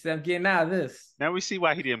 He said, I'm getting out of this. Now we see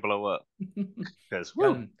why he didn't blow up. Because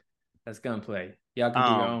that's Gunplay. Y'all can do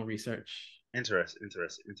your own research. Interesting.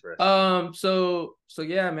 So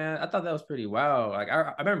yeah, man, I thought that was pretty wild. Like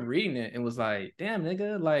I remember reading it and was like, damn,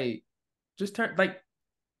 nigga, like just turn like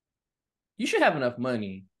you should have enough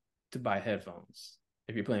money to buy headphones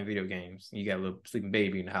if you're playing video games and you got a little sleeping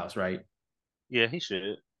baby in the house, right? Yeah, he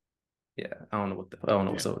should. Yeah, I don't know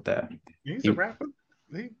what's up with that. He's a rapper.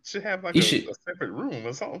 He should have like a separate room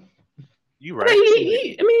or something. You right?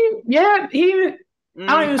 I mean, yeah, I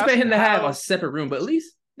don't even expect him to have a separate room, but at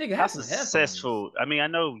least nigga has some successful. headphones. I mean, I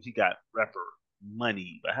know he got rapper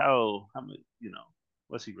money, but how much?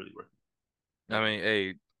 What's he really worth? I mean,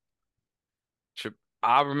 hey,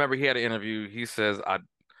 I remember he had an interview. He says,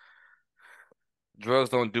 drugs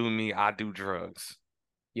don't do me. I do drugs.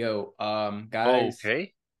 Yo, guys.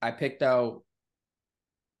 Okay. I picked out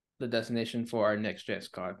the destination for our next Jet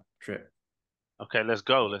Squad trip. Okay, let's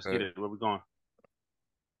go. Let's get it. Where we going?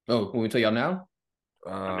 Oh, can we tell y'all now?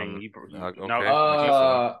 I mean,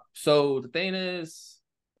 okay. So the thing is,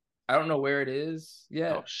 I don't know where it is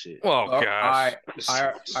yet. Oh shit! Oh gosh!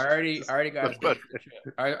 I already got us booked for the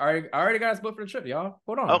trip. I already got us booked for the trip, y'all.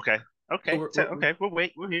 Hold on. Okay. We'll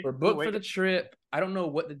wait. We're here. We're booked for the trip. I don't know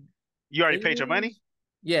what the. You already paid your money?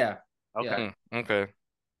 Yeah. Okay. Yeah. Okay.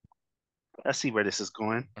 Let's see where this is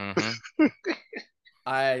going. Mm-hmm.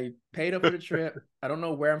 I paid up for the trip. I don't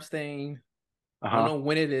know where I'm staying. I don't know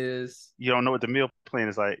when it is. You don't know what the meal plan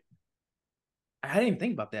is like. I didn't even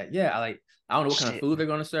think about that. Yeah, I don't know what kind of food they're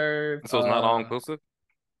gonna serve. So it's not all inclusive?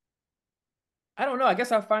 I don't know. I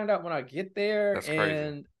guess I'll find out when I get there. That's and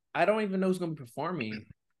crazy. I don't even know who's gonna be performing.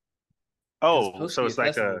 Oh, so it's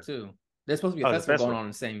like a too. There's supposed to be a festival going on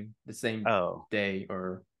the same day,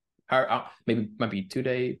 or maybe it might be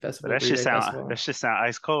 2-day festival. That should sound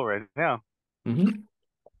ice cold right now. Mm-hmm.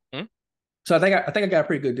 So I think I got a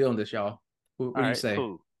pretty good deal on this, y'all. What do you say?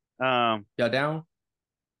 Cool. Y'all down?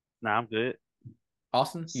 Nah, I'm good.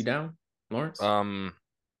 Austin, you down? Lawrence? I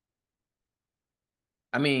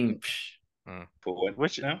mean, for what?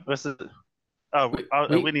 What's the?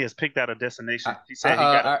 Whitney has picked out a destination. He said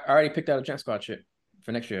I already picked out a Jet Squad trip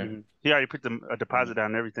for next year. Mm-hmm. He already put a deposit down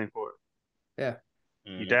and everything for it. Yeah.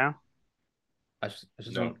 You down? I just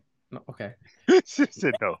don't. No, okay. She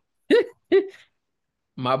said no.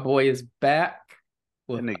 My boy is back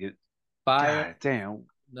with nigga. Fyre. Damn.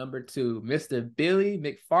 Number 2, Mr. Billy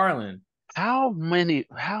McFarland. How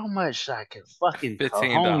much I can fucking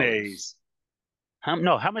cojones? How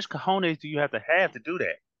much cojones do you have to do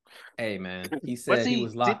that? Hey man, he said he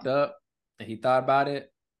was locked up and he thought about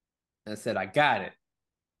it and said, I got it.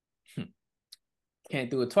 Can't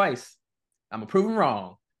do it twice. I'm gonna prove him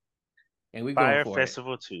wrong. And we Fyre going for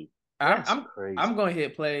Festival 2. I'm crazy. I'm gonna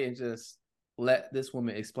hit play and just let this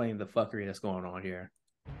woman explain the fuckery that's going on here.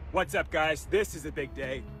 What's up, guys? This is a big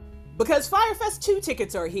day. Because Fyre Fest 2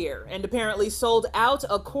 tickets are here and apparently sold out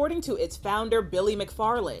according to its founder, Billy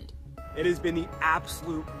McFarland. It has been the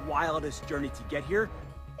absolute wildest journey to get here.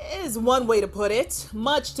 Is one way to put it.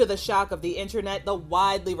 Much to the shock of the internet, the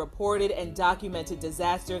widely reported and documented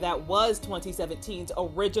disaster that was 2017's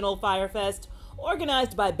original Fyre Fest,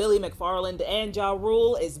 organized by Billy McFarland and Ja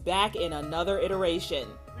Rule, is back in another iteration.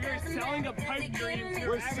 We're selling a pipe dream to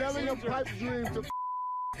We're selling a pipe dream to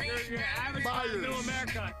your average middle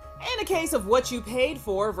America. In a case of what you paid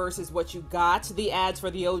for versus what you got, the ads for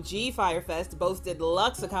the OG Fyre Fest boasted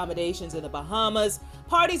luxe accommodations in the Bahamas,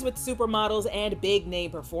 parties with supermodels, and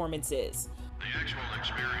big-name performances. The actual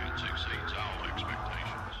experience exceeds all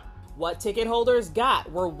expectations. What ticket holders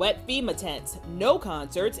got were wet FEMA tents, no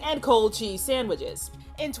concerts, and cold cheese sandwiches.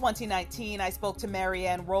 In 2019, I spoke to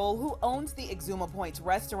Marianne Roll, who owns the Exuma Points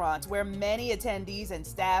restaurant, where many attendees and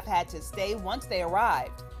staff had to stay once they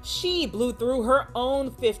arrived. She blew through her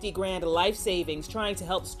own $50,000 life savings trying to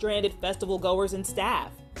help stranded festival goers and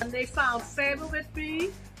staff. And they found favor with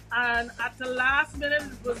me, and at the last minute,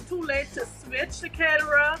 it was too late to switch the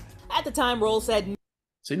caterer. At the time, Roll said,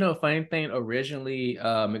 So, you know, funny thing, originally,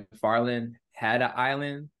 McFarlane had an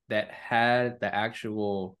island that had the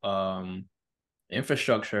actual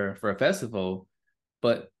infrastructure for a festival,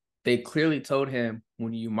 but they clearly told him,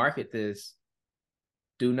 when you market this,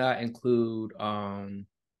 do not include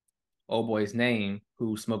old boy's name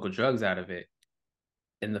who smuggled drugs out of it.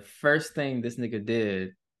 And the first thing this nigga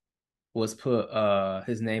did was put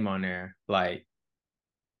his name on there. Like,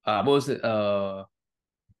 what was it? It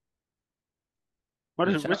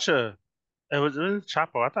was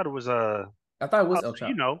Chapo. I thought it was I thought it was El Chapo.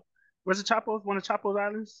 You know, was it Chapo? One of Chapo's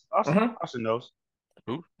islands? Austin knows.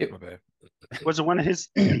 Who? Yep. My bad. Was it one of his?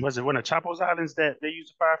 Was it one of Chapo's islands that they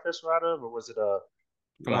used the Fyre Festival out of, or was it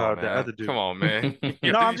Come on, the man. other dude? Come on, man.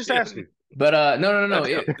 No, I'm just asking. But no.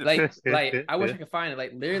 It, like I wish I could find it.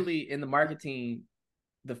 Like literally in the marketing,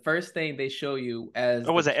 the first thing they show you as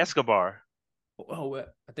was it Escobar? Oh, I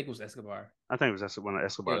think it was Escobar. I think it was one of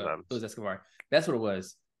Escobar's islands. It was Escobar. That's what it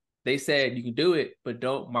was. They said you can do it, but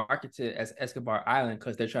don't market it as Escobar Island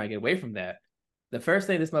because they're trying to get away from that. The first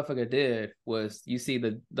thing this motherfucker did was you see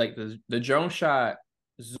the drone shot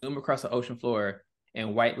zoom across the ocean floor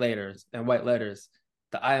and white letters, the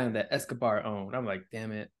island that Escobar owned. I'm like,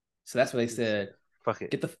 damn it. So that's what they said. Fuck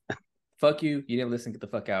it. Fuck you. You didn't listen. Get the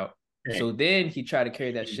fuck out. Hey. So then he tried to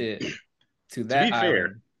carry that shit to that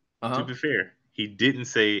island. To be fair, he didn't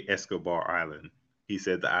say Escobar Island. He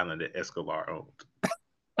said the island that Escobar owned.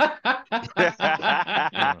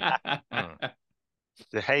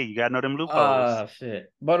 Hey, you gotta know them loopholes. Oh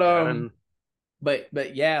shit.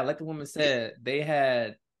 But yeah, like the woman said, they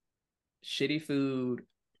had shitty food.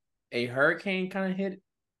 A hurricane kind of hit,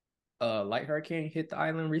 light hurricane hit the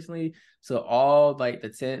island recently. So all like the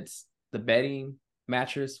tents, the bedding,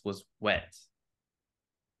 mattress was wet.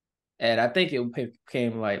 And I think it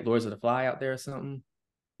became like Lords of the Fly out there or something.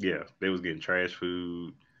 Yeah, they was getting trash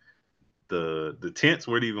food. The tents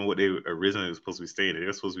weren't even what they originally were supposed to be staying in. They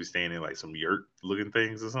were supposed to be staying in like some yurt looking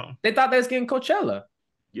things or something. They thought they was getting Coachella.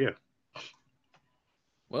 Yeah.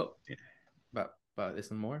 Well, about this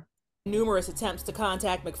and more. Numerous attempts to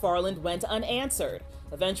contact McFarland went unanswered.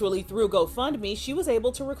 Eventually, through GoFundMe, she was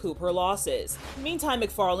able to recoup her losses. Meantime,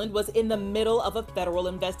 McFarland was in the middle of a federal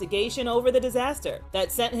investigation over the disaster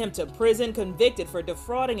that sent him to prison, convicted for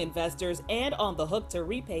defrauding investors and on the hook to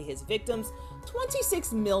repay his victims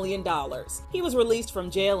 $26 million. He was released from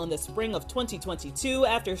jail in the spring of 2022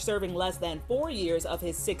 after serving less than 4 years of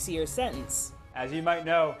his 6-year sentence. As you might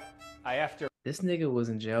know, This nigga was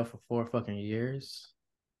in jail for 4 fucking years.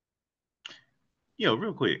 Yo,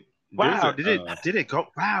 real quick. Wow, did it go?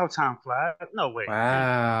 Wow, time flies. No way.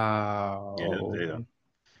 Wow. Yeah.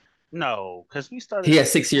 No, because we started. He had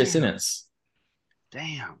 6-year sentence.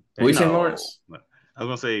 Damn. What you saying, Lawrence? I was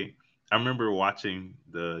gonna say, I remember watching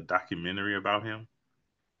the documentary about him,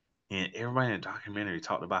 and everybody in the documentary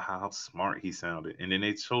talked about how smart he sounded, and then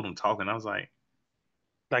they showed him talking. I was like,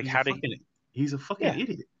 he's a fucking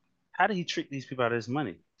idiot. How did he trick these people out of his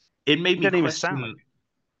money? It made me question.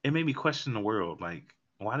 It made me question the world. Like,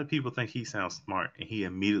 why do people think he sounds smart and he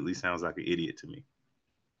immediately sounds like an idiot to me?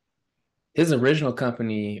 His original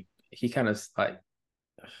company, he kind of like,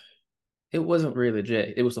 it wasn't really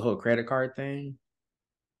legit. It was the whole credit card thing.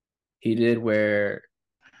 He did where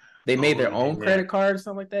they made their own credit card or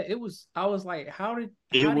something like that. I was like, how did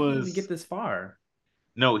he even get this far?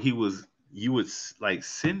 No, you would like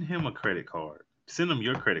send him a credit card, send him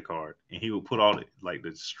your credit card, and he would put all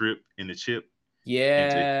the strip and the chip.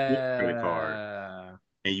 Yeah, credit card,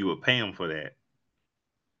 and you would pay him for that.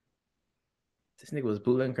 This nigga was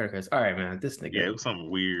bootlegging credit cards. All right, man. This nigga. Yeah, it was something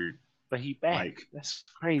weird. But he back. Like, that's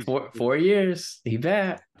crazy. 4 years. He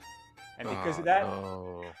back. And because of that,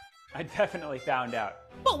 I definitely found out.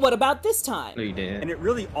 But what about this time? No, you didn't. And it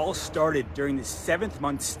really all started during the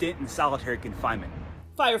 7th-month stint in solitary confinement.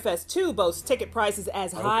 Fyre Fest 2 boasts ticket prices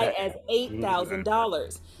as high as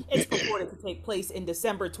 $8,000. It's purported to take place in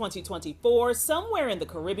December 2024, somewhere in the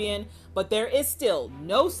Caribbean, but there is still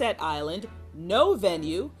no set island, no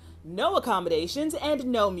venue, no accommodations, and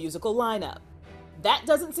no musical lineup. That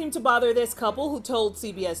doesn't seem to bother this couple, who told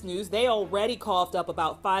CBS News they already coughed up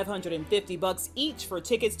about $550 each for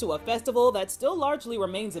tickets to a festival that still largely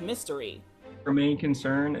remains a mystery. Our main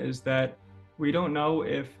concern is that we don't know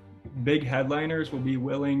if big headliners will be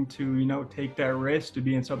willing to, take that risk to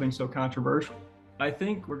be in something so controversial. I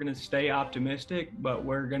think we're going to stay optimistic, but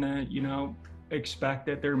we're going to, expect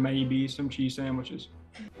that there may be some cheese sandwiches.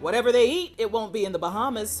 Whatever they eat, it won't be in the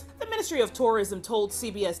Bahamas. The Ministry of Tourism told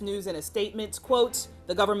CBS News in a statement, quote,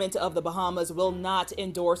 "The government of the Bahamas will not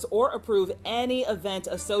endorse or approve any event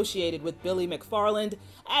associated with Billy McFarland,"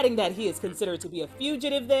 adding that he is considered to be a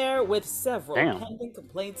fugitive there with several pending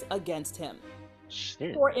complaints against him.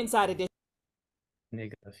 Shit. For Inside Edition.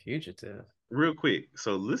 Nigga, a fugitive. Real quick,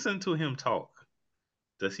 so listen to him talk.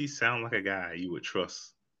 Does he sound like a guy you would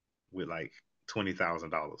trust with like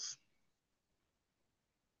 $20,000?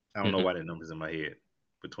 I don't know why that number's in my head,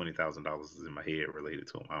 but $20,000 is in my head related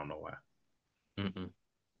to him. I don't know why.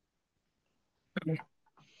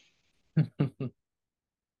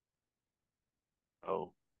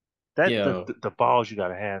 Oh, the balls you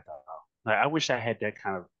gotta have, though. Like, I wish I had that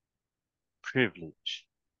kind of privilege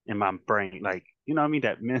in my brain. Like, you know what I mean?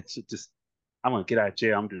 That mental, just, I'm gonna get out of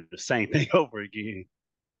jail. I'm doing the same thing over again.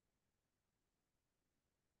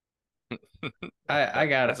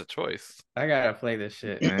 That's a choice. I gotta play this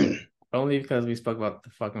shit, man. Only because we spoke about the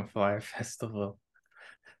fucking Fyre Festival.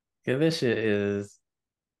 Cause this shit is.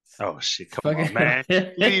 Oh shit! Come on, man.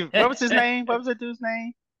 What was his name? What was that dude's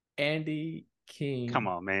name? Andy King. Come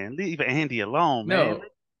on, man. Leave Andy alone, man. No,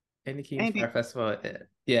 Andy King Fyre Festival.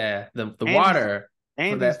 Yeah, the water.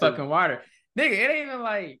 For that fucking water, nigga. It ain't even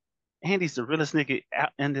like. Andy's the realest nigga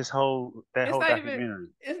out in this whole documentary.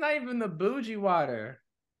 It's not even the bougie water.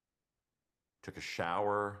 Took a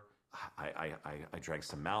shower. I drank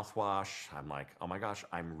some mouthwash. I'm like, oh my gosh,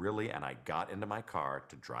 and I got into my car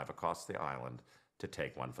to drive across the island to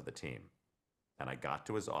take one for the team. And I got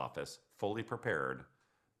to his office fully prepared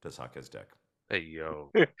to suck his dick. Hey,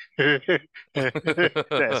 yo.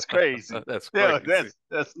 That's crazy. That's crazy. Yo,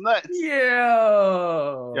 that's nuts.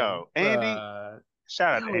 Yo, Andy.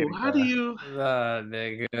 Shout out to Andy. How do you? Nah,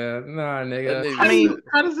 nigga. I mean,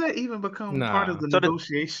 how does that even become part of the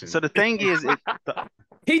negotiation? So the thing is,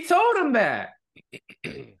 he told him that.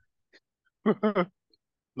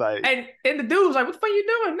 Like, and the dude was like, "What the fuck you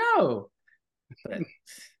doing?" No.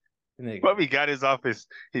 When he got his office,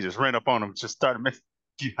 he just ran up on him, just started messing.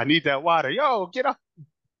 I need that water. Yo, get up.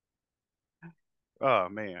 Oh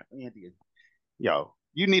man, Andy. Yo,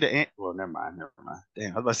 you need well, never mind.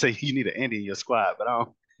 Damn, I was about to say you need an Andy in your squad, but I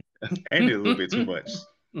don't. Andy a little bit too much.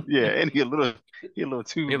 Yeah, Andy a little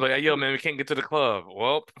too. He's like, hey, yo, man, we can't get to the club.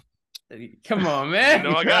 Well, come on, man.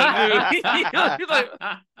 You know I gotta do. He's like,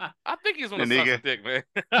 I think he's gonna suck some dick, man.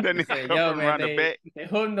 Say, yo, man, they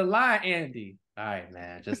holding the line, Andy. All right,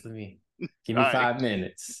 man, just let me give me 5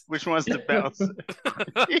 minutes. Which one's the bounce?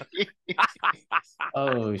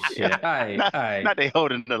 Oh shit! All right. Not they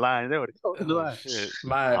holding the line. They holding the line. Shit.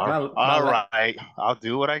 All right, I'll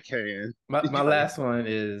do what I can. My last one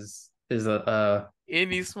is a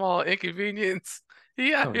any small inconvenience.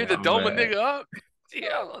 He out here to dome a nigga up.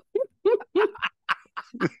 Yeah.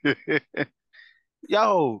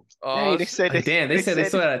 Yo, hey, they said they said they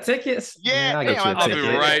sold out of tickets. Yeah, man, I'll be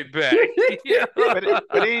right back. Yeah. But it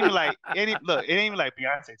ain't even like it ain't even like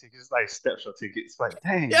Beyonce tickets. It's like step show tickets. Like,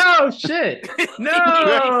 dang. Yo, shit.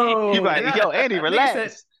 No. You like, yo, Andy,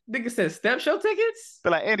 relax. Nigga said step show tickets.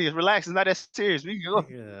 But like, Andy, relax. It's not that serious. We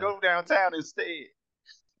can go downtown instead.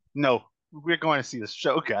 No, we're going to see the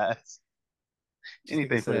show, guys.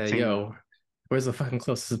 Anything for the team. Yo, where's the fucking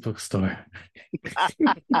closest bookstore?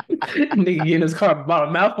 Nigga get in his car, bought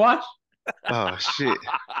a mouthwash. Oh shit.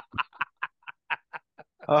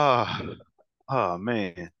 Oh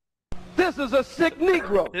man. This is a sick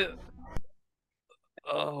Negro.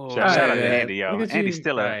 Oh, shout out to Andy, yo. Andy's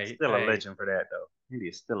still a legend for that though. Andy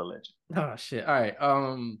is still a legend. Oh shit. All right.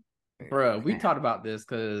 Bro, we talked about this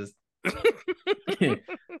because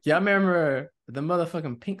y'all remember the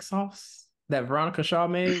motherfucking pink sauce that Veronica Shaw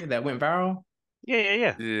made that went viral?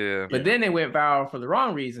 Yeah. But then it went viral for the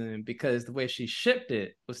wrong reason because the way she shipped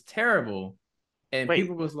it was terrible. And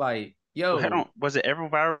people was like, yo. Well, was it ever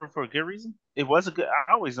viral for a good reason? It was a good.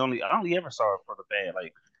 I only ever saw it for the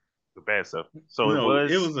bad stuff. So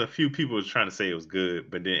it was a few people trying to say it was good,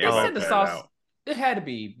 but then everybody said the sauce. It had to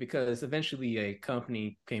be because eventually a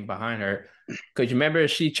company came behind her. Because you remember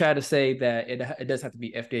she tried to say that it does have to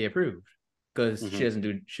be FDA approved because she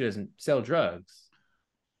doesn't sell drugs,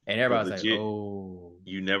 and But everybody's like, legit, oh,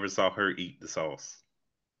 you never saw her eat the sauce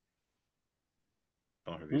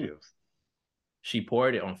on her videos. she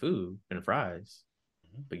poured it on food and fries.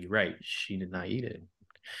 But you're right, she did not eat it.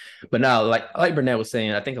 But now, like Burnett was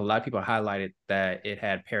saying, I think a lot of people highlighted that it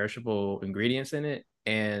had perishable ingredients in it,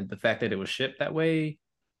 and the fact that it was shipped that way,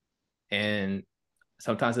 and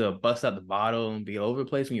sometimes it'll bust out the bottle and be all over the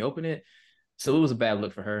place when you open it. So it was a bad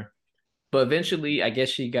look for her. But eventually, I guess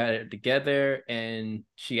she got it together, and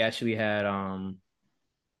she actually had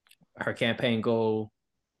her campaign goal.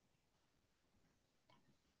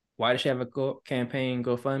 Why did she have a campaign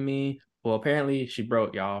GoFundMe? Well, apparently she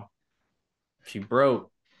broke, y'all. She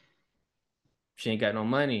broke. She ain't got no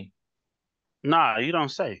money. Nah, you don't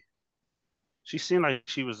say. She seemed like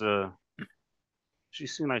she was a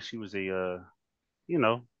you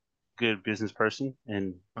know, good business person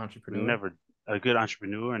and Entrepreneur. never a good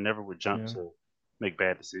entrepreneur and never would jump Yeah. to make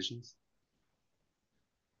bad decisions.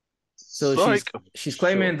 So Psych. she's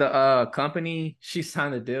claiming the company she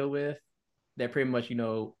signed a deal with that pretty much,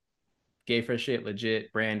 gave her shit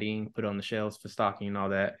legit branding, put on the shelves for stocking and all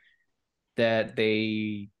that, that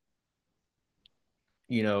they,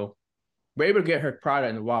 were able to get her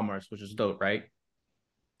product in the Walmarts, which is dope, right?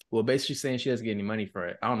 Well, basically saying she doesn't get any money for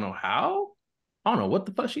it. I don't know how. I don't know what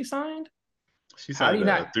the fuck she signed. She How do signed you a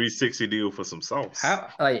not 360 deal for some sauce.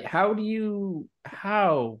 how do you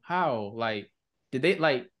like did they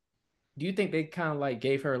do you think they kind of like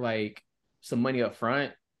gave her like some money up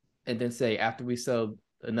front and then say after we sell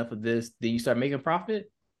enough of this, then you start making profit?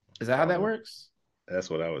 Is that how that works? That's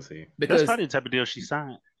what I was saying. That's Because probably the type of deal she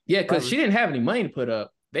signed. yeah, because she didn't have any money to put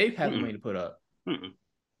up. They've had the money to put up.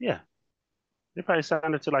 Yeah. They probably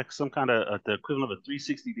signed it to like some kind of the equivalent of a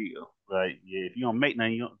 360 deal. Like, yeah, if you don't make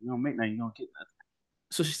nothing, you don't make nothing, you don't get nothing.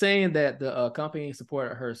 So she's saying that the company in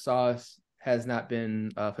support of her sauce has not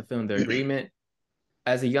been fulfilling the agreement.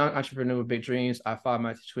 As a young entrepreneur with big dreams, I followed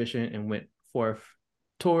my tuition and went forth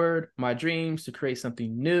toward my dreams to create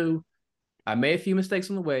something new. I made a few mistakes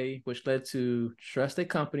on the way, which led to trust a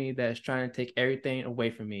company that is trying to take everything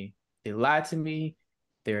away from me. They lied to me.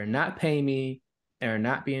 They're not paying me. They're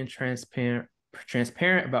not being transparent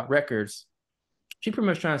about records. She pretty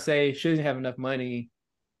much trying to say she doesn't have enough money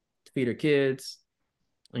to feed her kids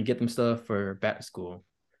and get them stuff for back to school.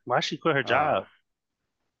 Why she quit her job?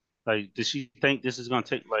 Like, did she think this is gonna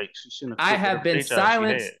take? Like, she shouldn't have. I have been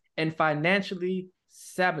silenced and financially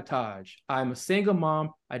sabotaged. I'm a single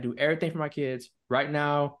mom. I do everything for my kids. Right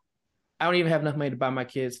now, I don't even have enough money to buy my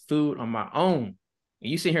kids food on my own.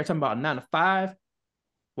 And you sit here talking about 9 to 5?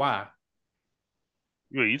 Why?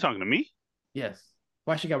 You talking to me? Yes.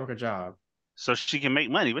 Why she got to work a job? So she can make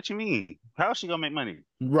money. What you mean? How is she gonna make money?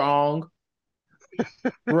 Wrong.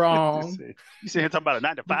 Wrong. You sit here talking about a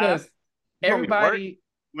 9 to 5? Because everybody,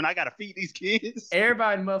 when I gotta feed these kids,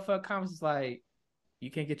 everybody in motherfucking comments is like, you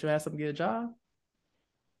can't get your ass up and get a job,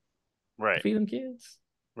 right? To feed them kids,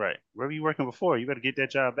 right? Where were you working before? You better get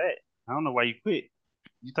that job back. I don't know why you quit.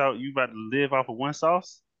 You thought you about to live off of one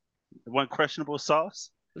sauce, one questionable sauce?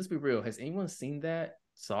 Let's be real. Has anyone seen that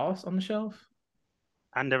sauce on the shelf?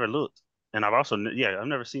 I never looked, and I've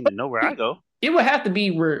never seen it nowhere I go. It would have to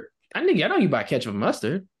be where I know you buy ketchup and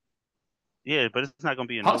mustard. Yeah, but it's not gonna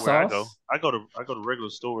be hot nowhere sauce. I go to regular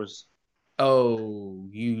stores. Oh,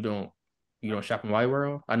 you don't shop in Wally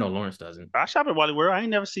World? I know Lawrence doesn't. I shop at Wally World. I ain't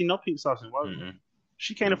never seen no pink sauce in Wally World.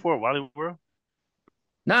 She can't afford Wally World.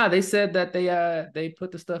 Nah, they said that they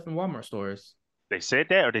put the stuff in Walmart stores. They said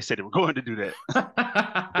that, or they said they were going to do that.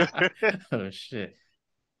 Oh shit.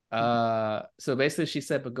 So basically she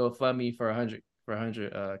said, but GoFundMe for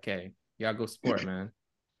 100K. Y'all go support, man.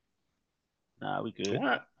 Nah, we good.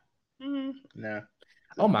 What? Nah.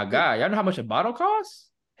 Oh my god, y'all know how much a bottle costs?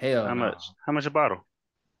 Hell, how much? How much a bottle?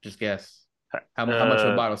 Just guess. How much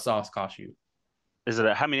a bottle of sauce costs you? Is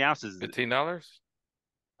it how many ounces? $15?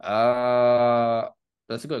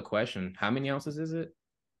 That's a good question. How many ounces is it?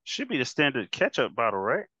 Should be the standard ketchup bottle,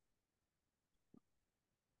 right?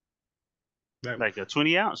 Like a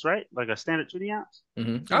 20 ounce, right? Like a standard 20 ounce.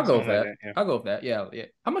 I'll go with that. I'll go with that. Yeah.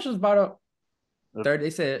 How much is the bottle? 30. They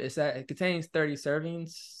said it contains 30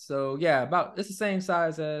 servings. So yeah, it's the same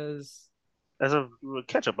size as a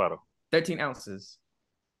ketchup bottle. 13 ounces.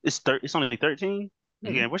 It's only 13.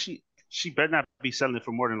 Again, what she better not be selling it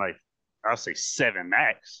for more than like I'll say 7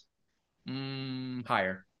 max.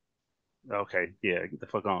 Higher. Okay, yeah, get the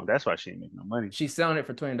fuck on. That's why she ain't making no money. She's selling it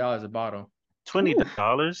for $20 a bottle.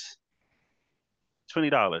 $20.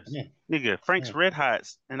 $20. Yeah. Nigga, Frank's Yeah. Red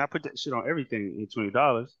Hots, and I put that shit on everything in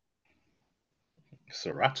 $20.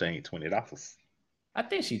 Sriracha ain't $20. I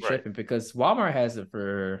think she Right. tripping because Walmart has it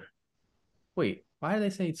for. Wait, why do they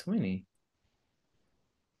say 20?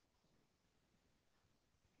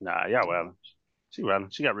 Nah, y'all wildin'. She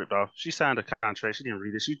wildin'. She got ripped off. She signed a contract. She didn't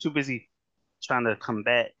read it. She was too busy trying to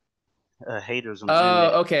combat haters on the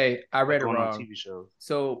internet. Oh, okay. I read it going on wrong. TV shows.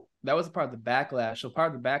 So that was a part of the backlash. So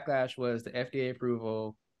part of the backlash was the FDA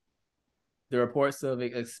approval, the reports of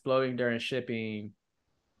it exploding during shipping,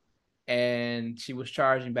 and she was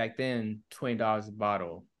charging back then $20 a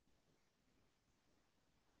bottle.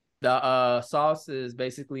 The sauce is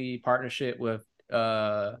basically partnership with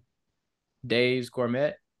Dave's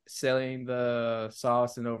Gourmet, selling the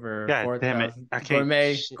sauce in over God 4,000. damn it. I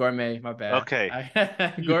can't. Gourmet, my bad. Okay.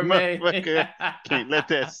 Gourmet. Motherfucker, can't let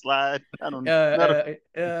that slide. I don't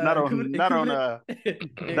not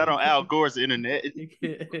on Al Gore's internet.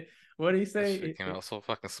 What did he That say? shit came out so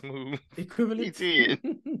fucking smooth. Equivalent. He did.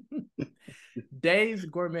 Dave's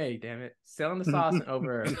Gourmet, damn it. Selling the sauce in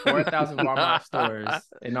over 4,000 Walmart stores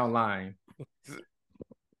and online.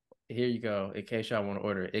 Here you go. In case y'all want to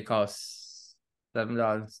order it. It costs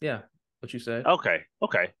 $7. Yeah. What you said? Okay.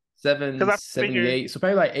 $7.78. So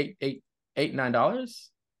probably like $9.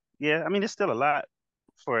 Yeah, I mean it's still a lot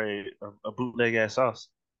for a bootleg ass sauce.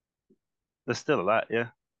 That's still a lot, yeah.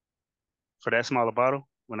 For that smaller bottle,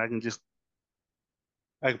 when I can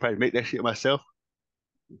probably make that shit myself.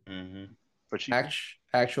 Mm-hmm. For cheap.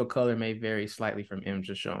 Actual color may vary slightly from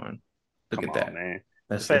images showing. Look at that, man.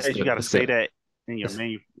 That's the fact that you got to say good. that in your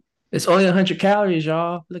menu. It's only 100 calories,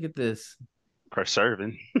 y'all. Look at this. Per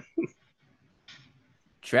serving.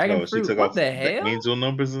 Dragon She fruit. took What off the hell? angel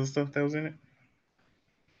numbers and stuff that was in it.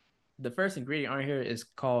 The first ingredient on here is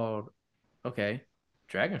called,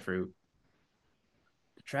 dragon fruit.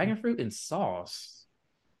 Dragon fruit in sauce.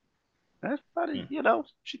 That's probably,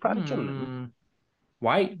 she probably killing it.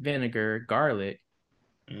 White vinegar, garlic,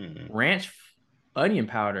 ranch onion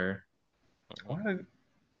powder. Why?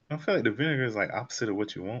 I feel like the vinegar is like opposite of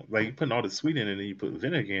what you want. Like you putting all the sweet in it, and then you put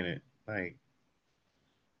vinegar in it. Like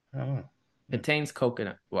I don't know. Contains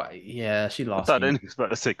coconut. Why? Yeah, she I lost thought me. that nigga was about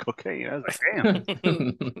to say cocaine. I was like, damn.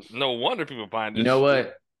 No wonder people buying this. You know shit.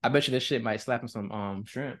 what? I bet you this shit might slap him some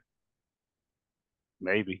shrimp.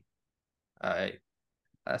 Maybe. All right.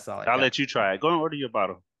 That's all I'll let you try it. Go and order your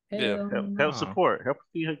bottle. Hell Help no. support. Help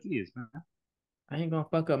feed her kids, man. I ain't gonna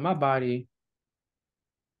fuck up my body.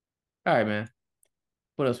 All right, man.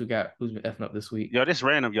 What else we got? Who's been effing up this week? Yo, this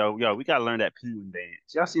random, yo, we gotta learn that penguin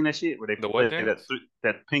dance. Y'all seen that shit where they what play dance?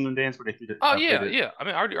 that penguin dance where they do the Oh yeah. I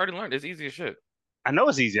mean, I already learned. It's easy as shit. I know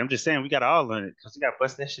it's easy. I'm just saying we gotta all learn it because we gotta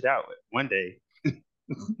bust that shit out one day. Come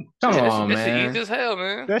That on, shit man. easy as hell,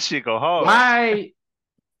 man. That shit go hard. Why?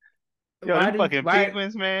 Yo, them fucking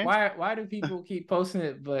penguins, man. Why do people keep posting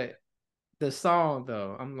it? But the song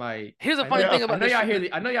though, I'm like, Here's the funny thing about this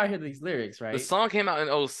shit. I know y'all hear these lyrics, right? The song came out in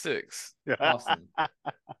 2006. Awesome.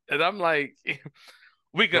 And I'm like,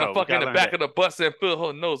 we gonna fuck in the back of the bus and fill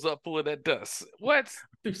her nose up full of that dust. What?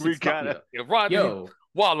 We gotta. Rodney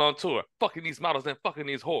while on tour, fucking these models and fucking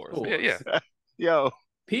these whores. Yeah. Yo,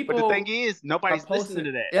 people. But the thing is, nobody's listening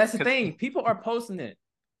to that. That's the thing. People are posting it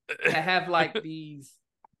that have like these.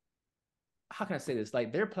 How can I say this?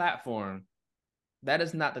 Like their platform. That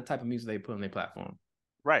is not the type of music they put on their platform.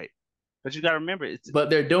 Right. But you gotta remember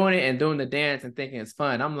But they're doing it and doing the dance and thinking it's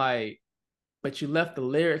fun. I'm like, but you left the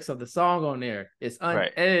lyrics of the song on there. It's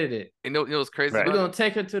unedited. You know what's crazy? We're gonna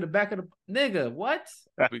take her to the back of the nigga. What?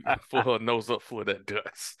 We fill her nose up full of that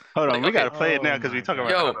dust. Hold on, we gotta play it now because we talking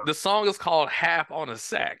about. The song is called "Half on a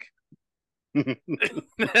Sack."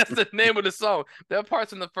 That's the name of the song. That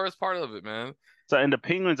part's in the first part of it, man. So, and the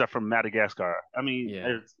penguins are from Madagascar. I mean,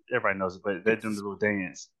 everybody knows it, but they're doing the little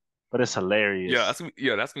dance. But it's hilarious.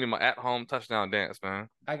 Yeah, that's gonna be my at-home touchdown dance, man.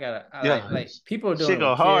 I gotta like people doing shit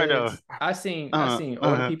go hard though. I seen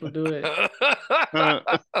older people do it.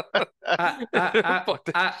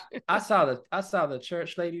 I saw the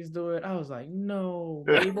church ladies do it. I was like, no,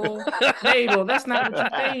 Mabel, that's not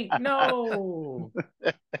what you think. No,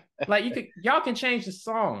 like y'all can change the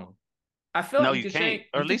song. I feel like you can change,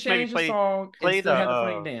 or at least maybe play the song and still have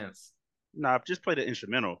a funny dance. Nah, just play the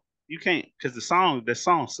instrumental. You can't because the song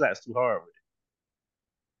slaps too hard with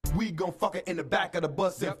it. We gon' fuck her in the back of the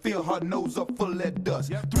bus and fill her nose up full of that dust.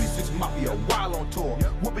 3-6 Mafia while on tour,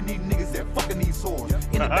 whooping these niggas and fucking these whores.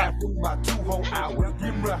 In the bathroom about 2 whole hours,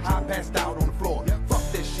 getting real high, passed out on the floor.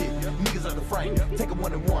 Fuck that shit, niggas on the frame, take a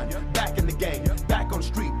 1-and-1, back in the game, back on the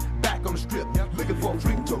street, back on the strip, looking for a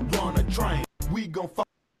freak to run a train. We gon' fuck.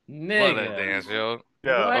 Nigga. Love that dance, yo.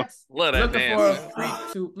 Yo. What? Love that Looking dance, for a man.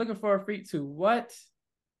 freak to looking for a freak to what?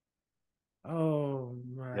 Oh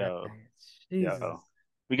my Yo. Jesus. Yo.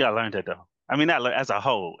 We gotta learn that though. I mean, not as a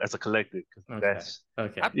whole, as a collective. Okay. That's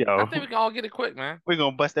Okay. I think we can all get it quick, man. We're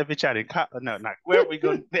gonna bust that bitch out in no, not where we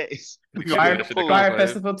going next. We gonna Fire, do the pool. Fire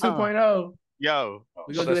Festival 2.0. Yo.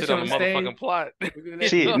 We Put gonna do that that shit shit on on the the motherfucking stage. plot.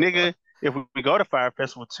 Shit, nigga. If we go to Fyre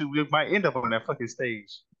Festival 2, we might end up on that fucking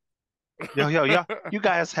stage. Yo, you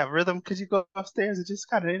guys have rhythm because you go upstairs and just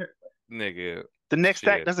kind of Nigga. the next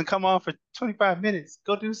act Shit. doesn't come on for 25 minutes.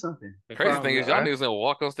 Go do something. Crazy thing is, y'all niggas gonna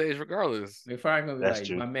walk on stage regardless. If I'm gonna be That's like,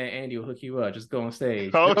 true. my man Andy will hook you up. Just go on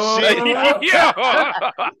stage. Oh, shit. Yeah.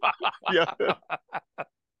 Yo.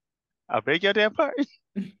 I beg your damn pardon.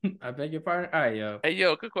 I beg your pardon. All right, yo. Hey,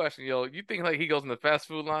 yo, good question, yo. You think like he goes in the fast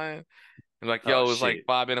food line and like, yo, Oh, it's like shit.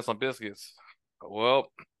 5 minutes on biscuits?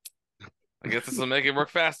 Well, I guess this will make it work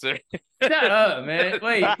faster. Shut up, man.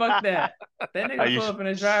 Wait, fuck that. That Are nigga you pull up in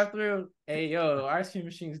a drive-through. Hey, yo, ice cream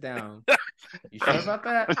machine's down. You sure about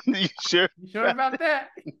that? You sure? You sure about that?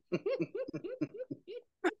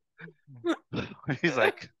 He's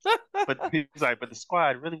like, but the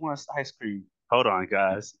squad really wants ice cream. Hold on,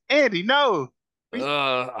 guys. Andy, no.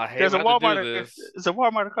 I hate There's a when I have to Walmart. do this. There's a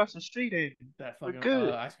Walmart across the street, Andy. That We're fucking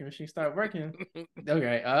good. ice cream machine started working.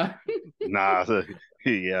 Okay. Nah,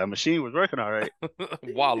 yeah, machine was working all right.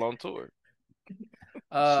 While on tour.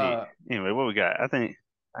 Shit. Anyway, what we got? I think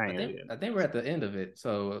we're at the end of it.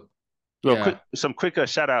 So some quick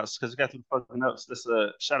shout outs because we got through the fucking notes. Let's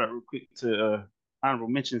shout out real quick to honorable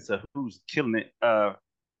mentions of who's killing it.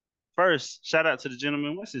 First, shout out to the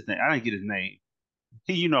gentleman. What's his name? I didn't get his name.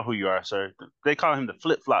 You know who you are, sir. They call him the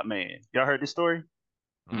Flip Flop Man. Y'all heard this story?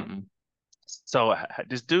 Mm-mm. So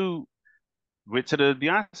this dude went to the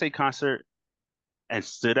Beyonce concert and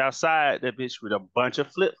stood outside that bitch with a bunch of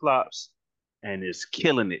flip flops and is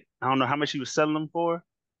killing it. I don't know how much he was selling them for,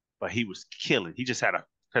 but he was killing. He just had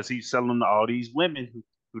because he's selling them to all these women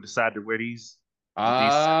who decided to wear these.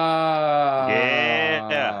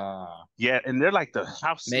 Yeah, and they're like the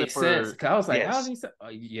house makes slipper. sense. I was like, yes. how's he?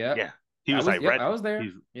 Yeah. He was like, right. I was there.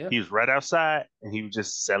 He was right outside, and he was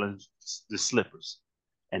just selling the slippers,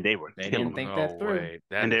 and they were. They killing didn't think them. that through. Wait,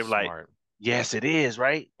 that and they is were like, smart. yes, it is,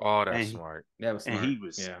 right? Oh, that's smart. That was smart. And he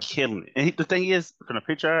was killing it. And the thing is, from the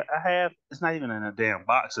picture I have, it's not even in a damn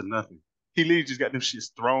box or nothing. He literally just got them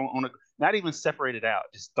shits thrown on not even separated out,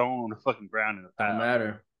 just thrown on the fucking ground in the pile. Don't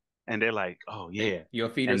matter. And they're like, oh yeah. Your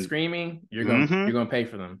feet are screaming, you're gonna pay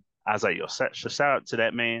for them. I was like, yo, shout out to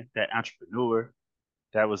that man, that entrepreneur.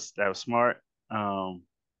 That was smart. I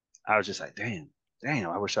was just like, damn,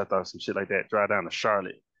 I wish I thought some shit like that. Drive down to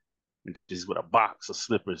Charlotte and just with a box of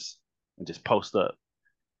slippers and just post up.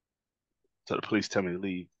 So the police tell me to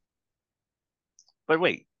leave. But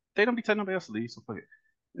wait, they don't be telling nobody else to leave, so fuck it.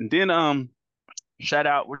 And then shout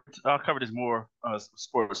out, I'll cover this more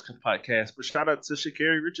sports podcast, but shout out to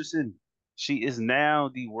Sha'Carri Richardson. She is now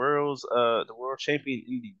the world champion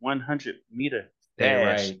in the 100-meter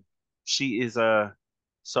dash. Right. She is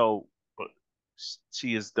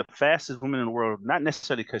she is the fastest woman in the world, not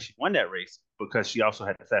necessarily because she won that race, because she also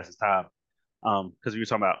had the fastest time. Because we were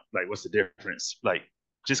talking about like what's the difference? Like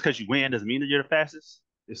just because you win doesn't mean that you're the fastest.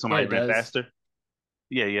 If somebody ran faster.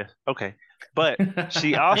 Yeah. Okay. But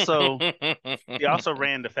she also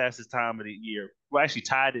ran the fastest time of the year. Well, actually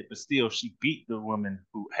tied it, but still she beat the woman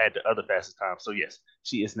who had the other fastest time. So yes,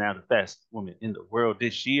 she is now the fastest woman in the world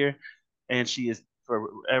this year, and she is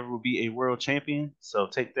forever will be a world champion. So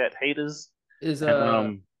take that, haters. Go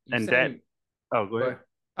ahead. I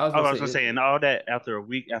was gonna say, and all that after a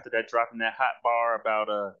week after that, dropping that hot bar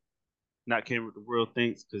about not caring what the world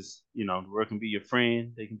thinks, because the world can be your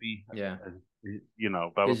friend. They can be blah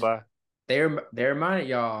blah blah. They reminded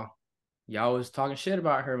y'all was talking shit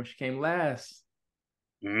about her when she came last.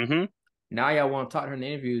 Mm-hmm. Now y'all want to talk to her in the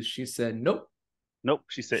interviews. She said nope.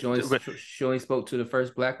 She said she only spoke to the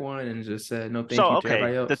first black one and just said no thank you to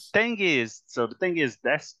everybody else. The thing is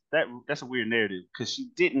that's a weird narrative, because she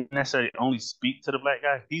didn't necessarily only speak to the black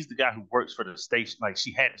guy. He's the guy who works for the station. Like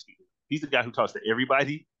she had to speak. He's the guy who talks to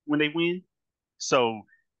everybody when they win. So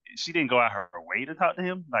she didn't go out her way to talk to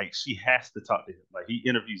him. Like she has to talk to him. Like he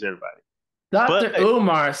interviews everybody. Dr.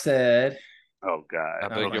 Umar said, "Oh God, I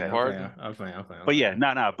beg your pardon." I'm playing. But yeah,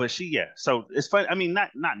 but she So it's funny. I mean,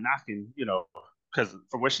 not knocking, because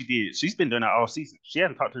for what she did, she's been doing that all season. She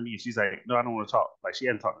hasn't talked to me. She's like, no, I don't want to talk. Like she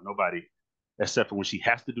hasn't talked to nobody except for when she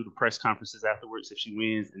has to do the press conferences afterwards if she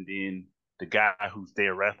wins, and then the guy who's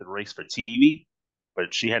there after the race for TV.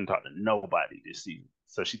 But she hadn't talked to nobody this season,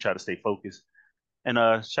 so she tried to stay focused. And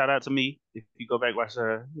shout out to me if you go back watch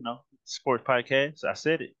her, sports podcast. I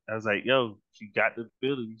said it. I was like, yo, she got the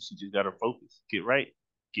ability. She just got to focus, get right,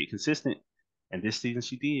 get consistent. And this season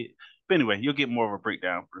she did. But anyway, you'll get more of a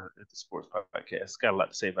breakdown for her at the sports podcast. Got a lot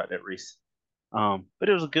to say about that race. But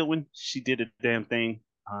it was a good one. She did a damn thing.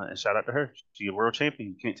 And shout out to her. She's a world champion.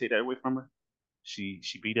 You can't take that away from her. She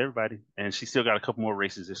beat everybody. And she still got a couple more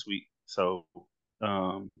races this week. So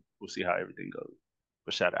we'll see how everything goes.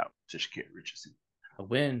 But shout out to Shakira Richardson. A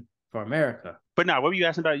win for America. But now, what were you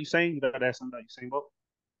asking about Usain? You got to ask something about Usain Bolt?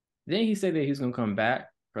 Didn't he say that he's gonna come back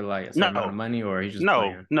for like a certain amount of money, or he's just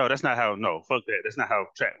playing? No, that's not how. No, fuck that. That's not how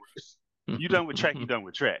track works. You done with track, you done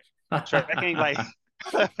with track. Track ain't like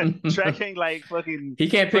track ain't like fucking. He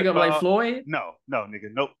can't pick football. up like Floyd. No,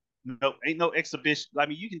 nigga, nope, ain't no exhibition. I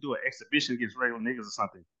mean, you can do an exhibition against regular niggas or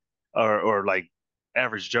something, or like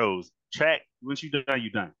average Joes. Track, once you done,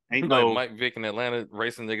 you done. Ain't like no Mike Vick in Atlanta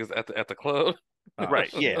racing niggas at the club.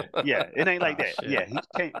 Right, yeah. It ain't like that. Shit. Yeah, he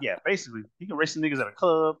can't. Yeah, basically, he can race the niggas at a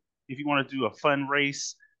club if you want to do a fun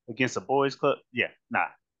race against a boys club. Yeah, nah.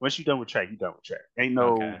 Once you done with track, you done with track. Ain't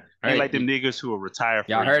no, ain't like them niggas who will retire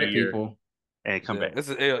for y'all heard a it, year people, and come back. This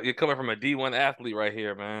is you're coming from a D1 athlete right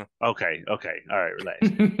here, man. Okay, all right, relax.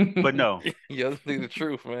 But no, Yeah, this is the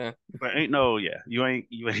truth, man. but ain't no, you ain't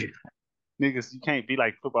niggas. You can't be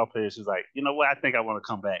like football players who's like, you know what? I think I want to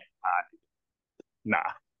come back. Nah.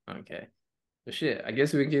 Okay. But shit, I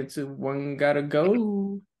guess we get to one gotta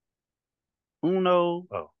go. Uno.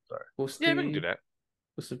 Oh, sorry. Yeah, we can do that.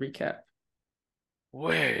 What's the recap?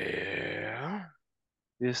 Well,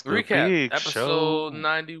 it's the recap big episode show.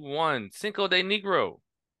 91, Cinco de Negro.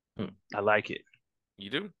 I like it.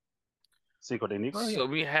 You do? Cinco de Negro. So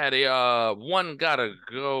we had a one gotta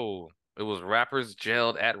go. It was rappers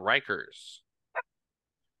jailed at Rikers.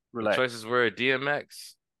 Relax. The choices were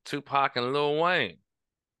DMX, Tupac, and Lil Wayne.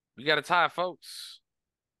 We got a tie, folks.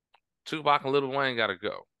 Tupac and Lil Wayne gotta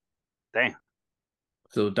go. Damn.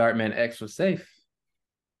 So Dartman X was safe.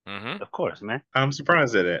 Mm-hmm. Of course, man. I'm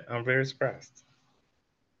surprised at it. I'm very surprised.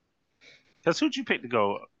 Cause who'd you pick to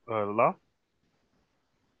go, Law?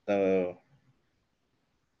 Lil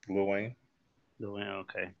Wayne. Lil Wayne,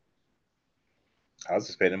 okay. I was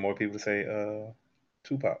expecting more people to say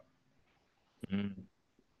Tupac.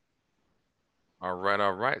 All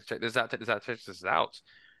right. Check this out.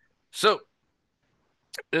 So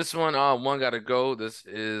this one gotta go. This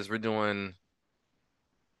is we're doing,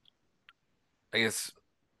 I guess,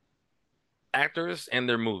 actors and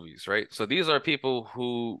their movies, right? So these are people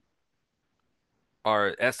who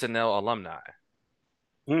are SNL alumni.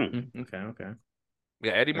 Okay. We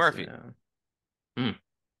got Eddie Murphy,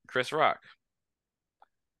 Chris Rock,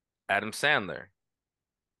 Adam Sandler,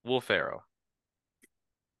 Will Ferrell.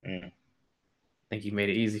 I think you made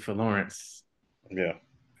it easy for Lawrence. Yeah.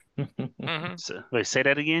 So, wait, say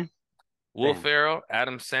that again. Will Ferrell,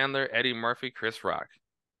 Adam Sandler, Eddie Murphy, Chris Rock.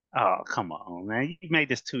 Oh, come on, man. You made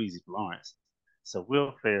this too easy for Lawrence. So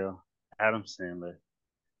Will Ferrell, Adam Sandler,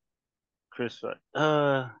 Chris Rock.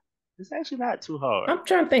 It's actually not too hard. I'm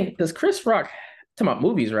trying to think. Does Chris Rock talking about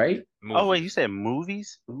movies, right? Oh wait, you said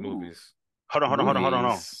movies? Movies. Hold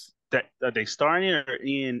on. That are they starring in or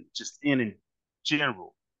in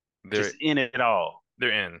general? Just in it all.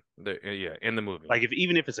 They're in. They're in the movie. Like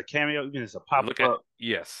even if it's a cameo, even if it's a pop up.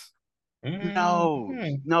 Yes.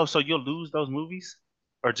 No. So you'll lose those movies,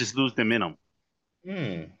 or just lose them in them.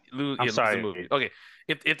 I'm sorry. The movie. Okay.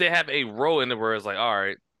 If they have a role in it where it's like, all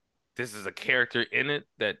right, this is a character in it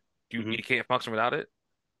that you can't function without it.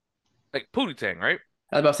 Like Pootie Tang, right?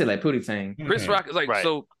 I was about to say like Pootie Tang. Chris Rock is like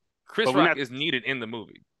so. Chris Rock is needed in the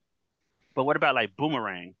movie. But what about like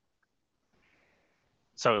Boomerang?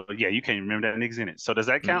 So yeah, you can't remember that niggas in it. So does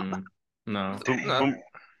that count? No.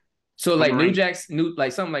 So like New Jack City.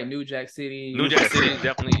 New Jack City,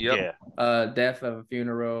 definitely. Yep. Yeah. Death of a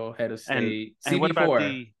Funeral, Head of State. And what about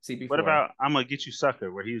CB4. What about I'm Gonna Get You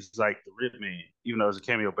Sucker, where he was like the rib man, even though it was a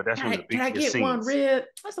cameo, but that's one of the biggest scenes. Can I get one rib?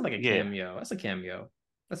 That's not like a cameo. That's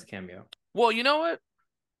a cameo. Well, you know what?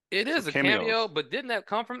 It is a cameo, but didn't that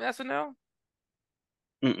come from SNL?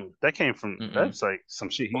 That came from that's like some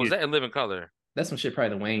shit. Was that in Living Color? That's some shit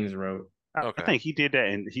probably the Waynes wrote. I think he did that,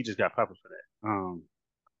 and he just got popular for that.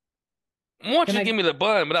 Why don't you give me the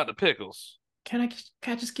bun without the pickles? Can I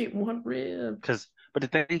just get one rib? But the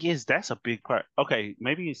thing is, that's a big part. Okay,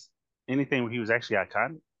 maybe it's anything where he was actually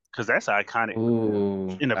iconic, because that's iconic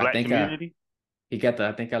in the black community. He got the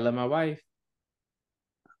I Think I Love My Wife.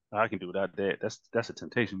 I can do without that. That's a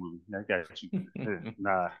Temptation movie. I got you.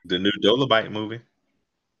 Nah. The new Dolomite movie.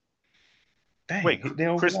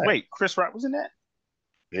 Dang, Chris Rock was in that?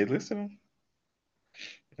 They listed him?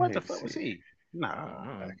 What the fuck was he? Nah.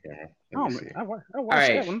 All I watched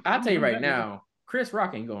right, that one. I'll tell you right now, Chris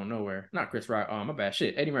Rock ain't going nowhere. Not Chris Rock. My bad.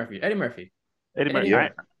 Shit. Eddie Murphy. Eddie Murphy. Murphy.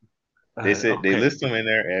 They said okay. they list him in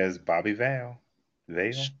there as Bobby Vale.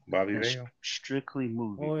 Bobby And Vale. Strictly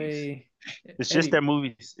movies. Boy, It's just their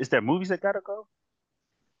movies. It's their movies that gotta go.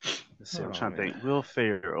 Let's see. I'm Hold trying on, to think. man. Will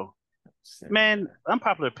Ferrell. Man,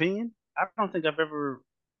 unpopular opinion. I don't think I've ever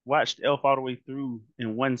watched Elf all the way through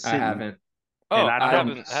in one I sitting. haven't. Oh, And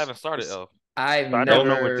I haven't started Elf. I've I never don't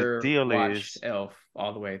know what the deal watched is. Elf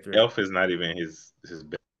all the way through. Elf is not even his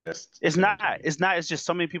best. It's not. It's not. It's just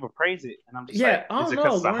so many people praise it, and I'm just Yeah, I like, is don't it know.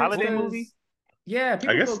 because it's a Lawrence holiday says- movie? Yeah,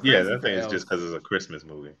 people I guess. go Yeah, crazy that for thing is Elf. just because it's a Christmas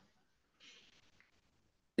movie.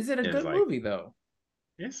 Is it a It's good like- movie though?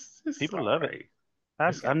 It's People love alright.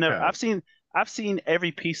 it. I've seen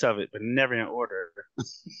every piece of it, but never in order.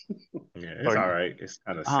 Yeah, it's all right. It's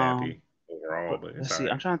kind of sappy overall, but Let's it's see. all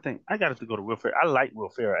I'm right. trying to think. I got to go to Will Ferrell. I like Will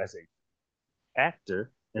Ferrell as a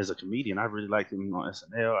actor, as a comedian. I really like him on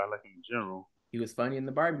SNL. I like him in general. He was funny in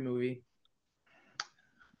the Barbie movie.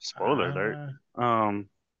 Spoiler alert.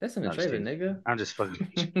 That's in the I'm just trailer, kidding. nigga. I'm just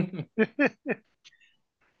fucking.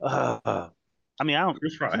 I mean, I don't.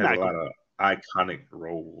 Chris Rock he's has not a lot go- of iconic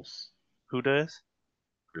roles. Who does?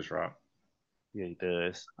 Chris Rock. Yeah, he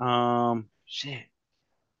does. Shit.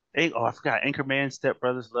 I forgot. Anchorman, Step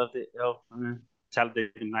Brothers, loved it. Elf,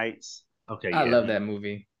 Talladega Nights. Okay, I yeah. love that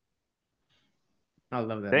movie. I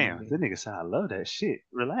love that Damn, movie. that nigga said I love that shit.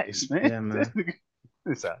 Relax, man. Yeah, man.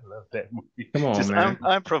 That said, I love that movie. Come on, Just man.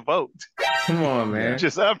 unprovoked. Come on, man.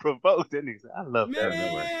 Just unprovoked. That nigga said, I love that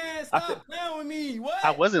movie. Man, stop playing with me. What? I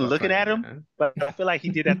wasn't Stop looking playing, at him, man. but I feel like he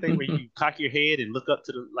did that thing where you cock your head and look up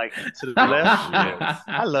to the left. Yeah.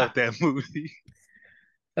 I love that movie.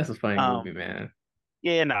 That's a funny movie, man.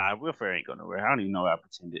 Yeah, nah, Will Ferrell ain't going nowhere. I don't even know why I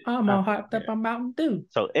pretended. I'm all hyped up on Mountain Dew.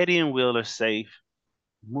 So Eddie and Will are safe.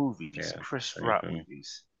 Movies, Yeah, Chris safe, Rock man.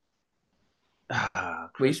 movies.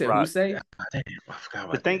 Wait, you said who say? Damn, I forgot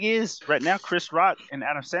about The thing is, right now, Chris Rock and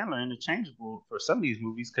Adam Sandler are interchangeable for some of these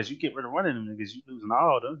movies because you get rid of one of them niggas, you losing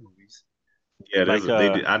all those movies. Yeah, Like, they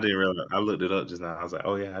did. I didn't realize. I looked it up just now. I was like,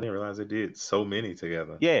 oh yeah, I didn't realize they did so many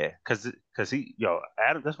together. Yeah, because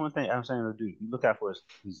Adam. That's one thing Adam Sandler do. You look out for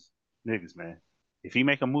his niggas, man. If he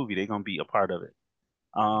make a movie, they're gonna be a part of it.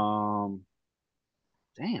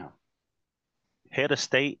 Damn. Head of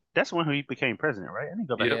State. That's the one who he became president, right? I need to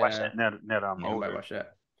go back and watch that. Now that I'm older. Nobody watch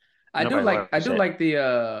that. I do like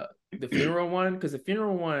the funeral one, because the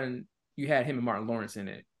funeral one you had him and Martin Lawrence in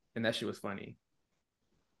it, and that shit was funny.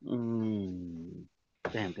 Damn.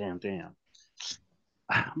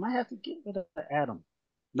 I might have to get rid of Adam.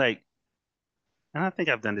 Like, and I think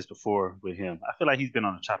I've done this before with him. I feel like he's been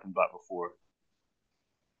on the chopping block before,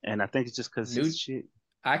 and I think it's just because his shit.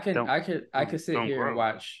 I could sit don't here grow. and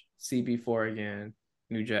watch CB4 again,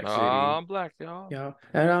 New Jack City. I'm black, y'all.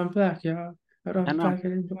 And I'm black, y'all. Black.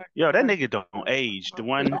 Yo, that nigga don't age. The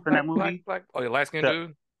one from that movie. Black. Oh, the light skinned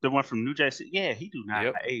dude. The one from New Jack City. Yeah, he do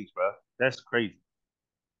not age, bro. That's crazy.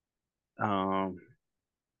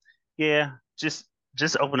 Yeah, just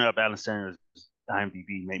opening up Adam Sandler's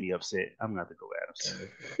IMDb made me upset. I'm gonna have to go with Adam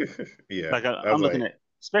Sandler. Yeah, like I'm looking at,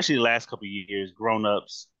 especially the last couple of years, Grown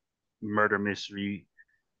Ups, Murder Mystery.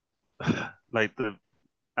 Like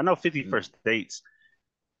I know 50 First Dates.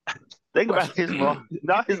 Think about his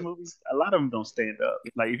movies. A lot of them don't stand up.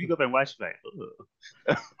 Like if you go back and watch, like,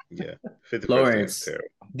 ugh. Yeah, 50 Lawrence,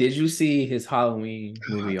 did you see his Halloween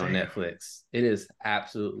movie on Netflix? It is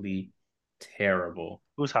absolutely terrible.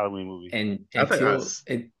 Whose Halloween movie? And I think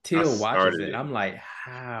until I watches started it, it. I'm like,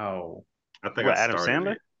 how? I think What, I Adam started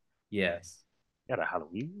Sandler? it. Yes. Got a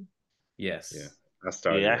Halloween? Yes. Yeah, I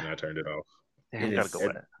started Yeah. it and I turned it off. Damn, I gotta go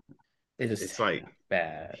back. It's like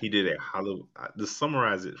bad. He did a Halloween. To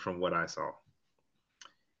summarize it from what I saw,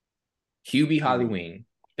 Hubie Halloween.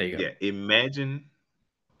 There you go. Yeah, imagine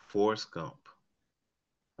Forrest Gump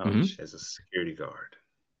as a security guard.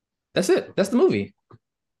 That's it. That's the movie.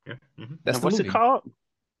 Yeah. That's the What's movie. it called?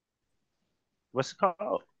 What's it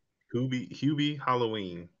called? Hubie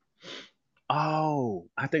Halloween. Oh,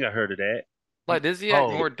 I think I heard of that. Like, does he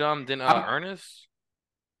act more dumb than Ernest?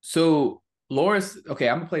 So Lawrence, okay,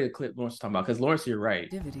 I'm gonna play the clip Lawrence was talking about, because Lawrence, you're right.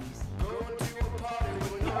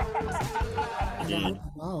 We'll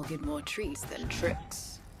all get more treats than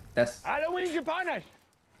tricks. That's Halloween's upon us.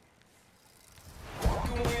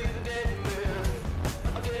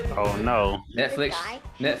 Oh no.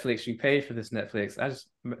 Netflix, you paid for this. Netflix. I just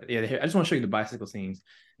want to show you the bicycle scenes.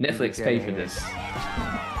 Netflix paid for this. No.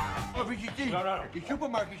 The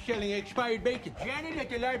supermarket's selling expired bacon. Janet at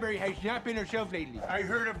the library has not been herself lately. I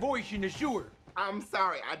heard a voice in the sewer. I'm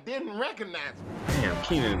sorry, I didn't recognize him. Damn,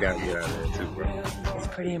 Keenan got to get out of there too, bro. It's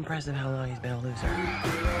pretty impressive how long he's been a loser.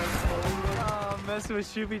 messing with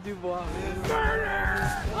Shooby Dubois.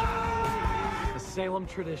 A Salem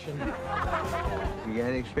tradition. You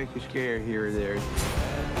gotta expect a scare here or there.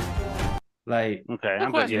 Like, Okay, Good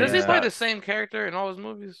I'm question. good. Does he play the same character in all his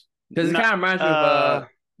movies? because it No, kind of reminds me of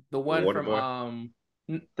the one Water from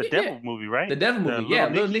Boy? the Devil movie, right? the Devil movie. Yeah,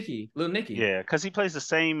 Little Little Nicky. Yeah, because he plays the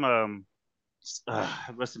same.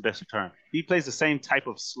 What's the best term? He plays the same type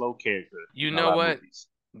of slow character. You in a know lot of what? movies.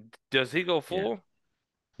 Does he go full?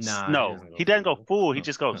 Nah, No, he doesn't go full. He No.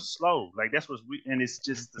 just goes slow. Like that's what's and it's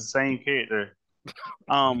just the same character.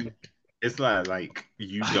 It's not like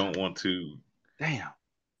you don't want to. Damn.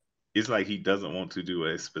 It's like he doesn't want to do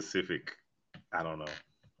a specific. I don't know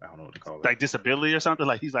what to call it. Like disability or something.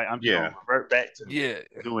 Like he's like, I'm just gonna revert back to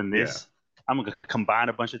doing this. I'm gonna combine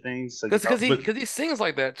a bunch of things. Because he sings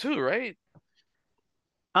like that too, right?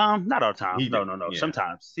 Not all the time. No. Yeah.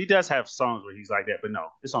 Sometimes he does have songs where he's like that, but no,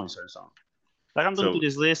 it's only certain songs. Like I'm looking through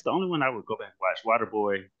this list. The only one I would go back and watch,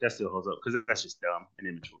 Waterboy, that still holds up because that's just dumb and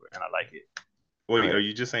immature, and I like it. Wait, are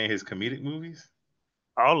you just saying his comedic movies?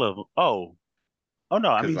 All of them. Oh no.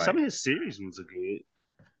 I mean, like, some of his series ones are good.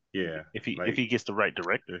 Yeah, if he gets the right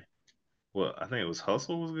director. Well, I think it was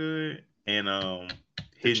Hustle was good, and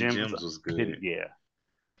Hidden Gems was good. Yeah,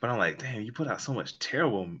 but I'm like, damn, you put out so much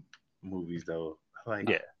terrible movies though. Like,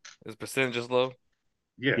 Is percentages low?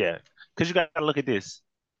 Yeah, because you got to look at this.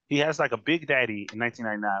 He has like a Big Daddy in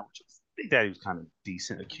 1999, which was, Big Daddy was kind of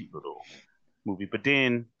decent, a cute little movie. But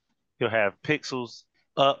then he'll have Pixels,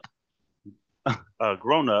 Up,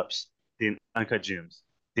 Grown Ups, then Uncut Gems,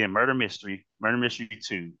 then Murder Mystery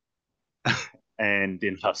 2, and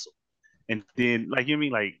then Hustle. And then, like, you know what I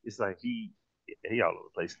mean? Like, it's like he all over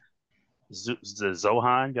the place. The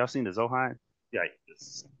Zohan, y'all seen the Zohan? Yeah,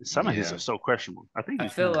 some of his are so questionable. I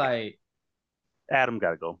feel like Adam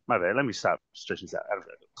gotta go. My bad. Let me stop stretching this out. Adam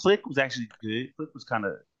gotta go. Click was actually good. Click was kind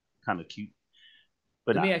of cute.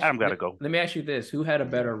 But Adam gotta go. Let me ask you this: who had a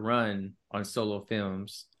better run on solo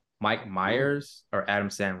films, Mike Myers or Adam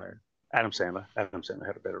Sandler? Adam Sandler. Adam Sandler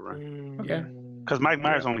had a better run. Okay. Because Mike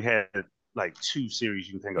Myers only had like 2 series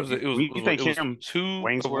you can think of. It was 2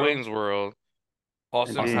 Wayne's of World? Wayne's World,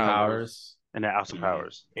 Austin Powers, and then Austin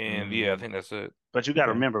Powers. And yeah, I think that's it. But you got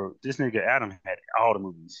to remember, this nigga Adam had all the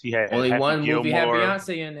movies. He had only Happy one Gilmore. movie had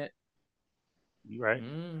Beyonce in it. You right.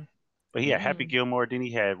 But he had Happy Gilmore, then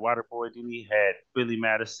he had Waterboy, then he had Billy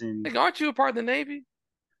Madison. Like, aren't you a part of the Navy?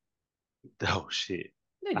 Oh shit!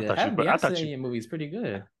 Nigga, having Beyonce in your movie is pretty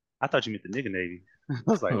good. I thought you meant the nigga Navy. I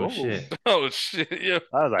was like, oh shit! Oh shit! Yeah.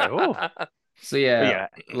 I was like, oh. So yeah,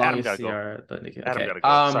 Adam gotta go. Adam gotta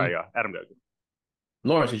go. Sorry, y'all. Adam gotta go.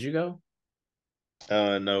 Lawrence, did you go?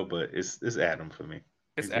 No, but it's Adam for me.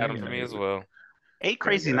 It's Adam for me as well. 8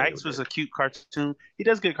 Crazy Nights was a cute cartoon. He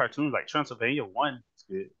does good cartoons like Transylvania 1. It's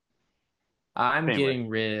good. I'm getting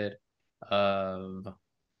rid of.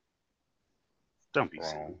 Don't be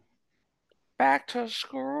wrong. Back to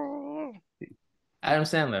school. Adam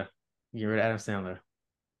Sandler. Get rid of Adam Sandler.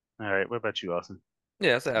 All right. What about you, Austin?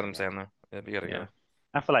 Yeah, it's Adam Sandler. Yeah, we gotta go.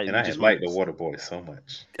 I feel like I just like the Waterboy so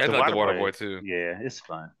much. I like the Waterboy too. Yeah, it's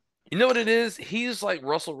fun. You know what it is? He's like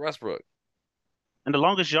Russell Westbrook. And The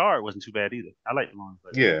Longest Yard wasn't too bad either. I like The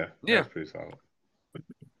Longest Yard. Yeah, that's pretty solid.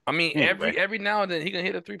 I mean, every now and then he can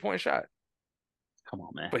hit a 3-point shot. Come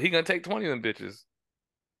on, man. But he gonna take 20 of them bitches.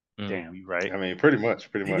 Damn, you right. I mean, pretty much.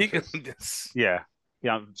 Yeah.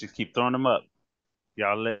 Y'all just keep throwing them up.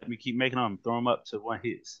 Y'all let me keep making them. Throw them up to one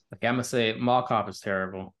hits. Okay, I'm gonna say Mall Cop is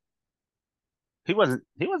terrible. He wasn't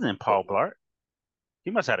in Paul Blart.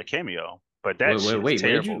 He must have had a cameo. But that wait,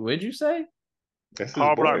 terrible. What did you say? That's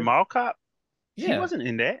Paul Blart Mall Cop? Yeah. He wasn't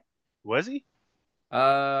in that. Was he?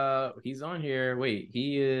 He's on here. Wait,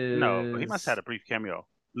 he is. No, but he must have had a brief cameo.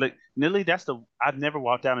 Look, Nilly, I've never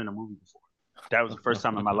walked out in a movie before. That was the first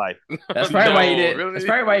time in my life. That's probably why you did. Really? That's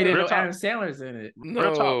probably why you didn't know Real talk. Adam Sandler's in it.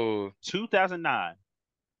 Real talk. 2009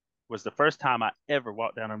 was the first time I ever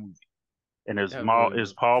walked down a movie, and it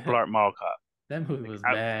was Paul Blart Mall Cop. That movie was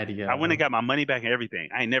bad, yo. I went and got my money back and everything.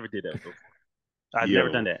 I ain't never did that before. I've never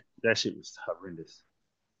done that. That shit was horrendous.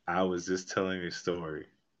 I was just telling a story.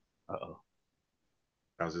 Uh-oh.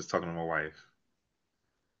 I was just talking to my wife.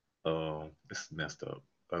 It's messed up.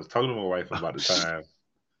 I was talking to my wife about the time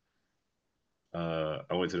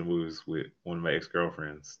I went to the movies with one of my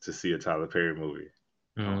ex-girlfriends to see a Tyler Perry movie.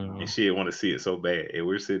 And she didn't want to see it so bad. And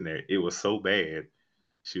we're sitting there. It was so bad.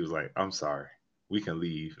 She was like, I'm sorry. We can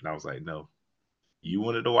leave. And I was like, no. You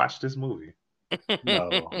wanted to watch this movie?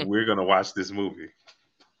 No. We're going to watch this movie.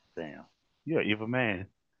 Damn. You're an evil man.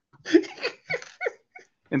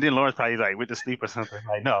 And then Lawrence probably like went to sleep or something.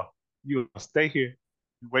 Like, no. You stay here.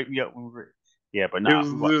 You wake me up when we're... Yeah, but no. There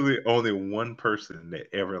was literally only one person that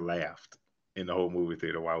ever laughed in the whole movie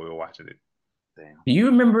theater while we were watching it. Damn. Do you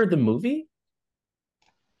remember the movie?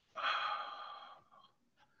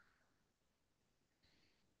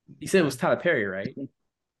 You said it was Tyler Perry, right?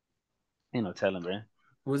 Ain't no telling, man.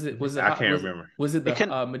 Was it? Was it? I can't was, remember. Was it It can-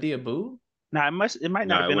 the Medea Boo? Nah, it might not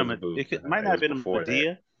No, have been it a wasn't Boo. it might It not have was been a before that.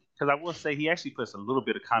 Medea, because I will say he actually puts a little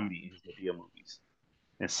bit of comedy in his Medea movies,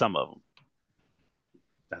 in some of them.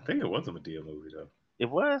 I think it was a Medea movie though. It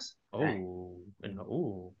was. Oh, and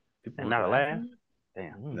people And were not a laugh. laughing?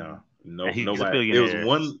 Damn. No, And he's a nobody. billionaire.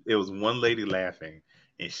 It was one lady laughing,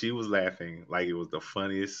 and she was laughing like it was the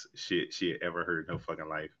funniest shit she had ever heard in her fucking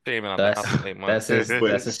life. Came out the house in 8 months.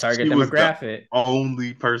 That's his target She was the demographic.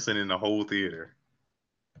 only person in the whole theater.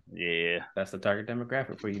 Yeah. That's the target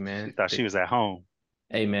demographic for you, man. She thought she was at home.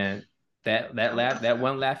 Hey, man, that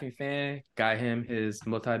one laughing fan got him his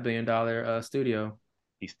multi-billion-dollar studio.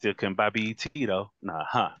 He still couldn't buy BET though. Nah,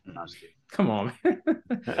 huh? No, I'm just kidding. Come on,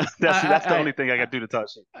 that's the only thing I got to do to talk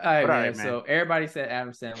shit. All right, But man. So everybody said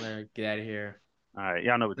Adam Sandler, get out of here. All right,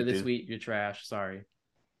 y'all know what For to this do. week, you're trash. Sorry.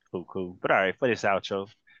 Cool. But all right, for this outro,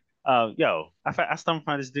 yo, I stumbled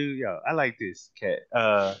upon this dude. Yo, I like this cat.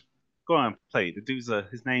 Go on, play. The dude's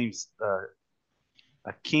his name's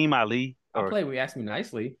Akeem Ali. I'll play. We asked me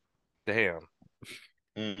nicely. Damn.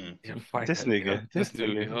 This nigga. This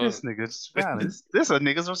a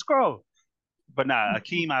nigga's a scroll. But nah,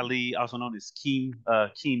 Akeem Ali, also known as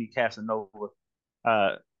Keeny Casanova.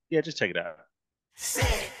 Yeah, just check it out.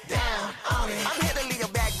 Sit down on it. I'm here to leave your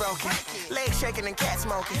back broken. Legs shaking and cat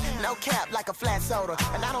smoking. No cap like a flat soda.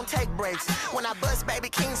 And I don't take breaks. When I bust baby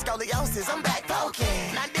king scoliosis, I'm back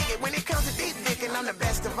poking. Now dig it when it comes to deep dicking, I'm the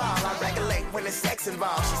best of all. I regulate when there's sex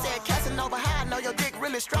involved. She said, Casanova, how I know your dick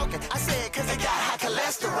really stroking? I said, cause it got high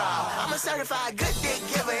cholesterol. I'm a certified good dick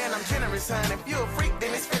giver and I'm generous, son. If you a freak,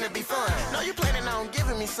 then it's finna be fun. Know you planning on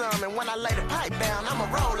giving me some. And when I lay the pipe down, I'ma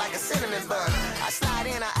roll like a cinnamon bun. I slide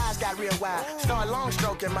in, her eyes got real wide. Start long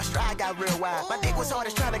stroking, my stride got real wide. My dick was hard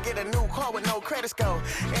as trying to get a new car with no credit score.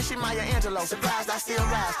 And she Maya Angelou, surprised I still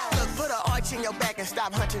rise. Look, put an arch in your back and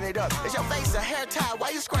stop hunching it up. Is your face a hair tie? Why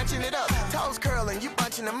you scrunching it up? Toes curling, you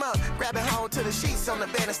bunching them up. Grabbing hold to the sheets on the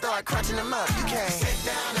bed and start crunching them up. You can't sit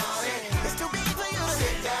down on it. It's too big for you to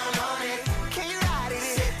sit down on it. Can you ride it?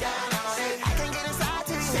 Sit down on it. I can get inside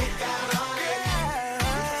to you. Sit down on it.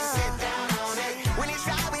 Sit down on it. When it's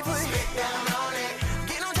dry, we put sit down on it.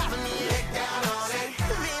 Get on top of me. Sit down on it.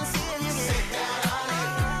 Then see if you can sit down on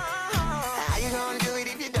it. How you gonna do it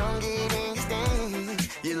if you don't get in your stance?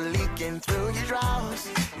 You're leaking through your drawers.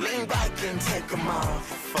 Lean back and take them off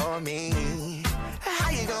for me. How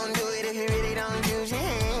you gonna do it if you really don't use your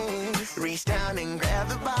hands? Reach down and grab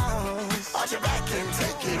the balls. Arch your back and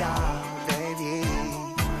take it off, baby.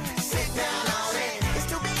 Sit down on it. It's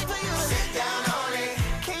too big for you. Sit down on it.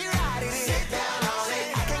 Can you ride it? Sit down on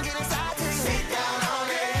it. I can get inside to you. Sit down on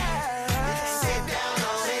it. Sit down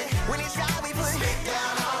on it. When it's dry, we put sit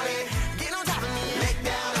down on it. Get on top of me. Sit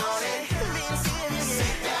down on it. Then see if you can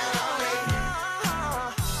sit down on it.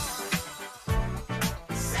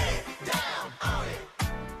 Sit down on it.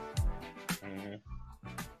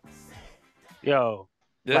 Yo.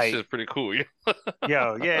 That like, shit's pretty cool. Yo,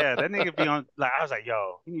 yeah, that nigga be on. Like, I was like,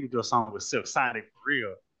 yo, he need to do a song with Silk Sonic for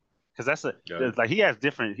real, because that's like he has a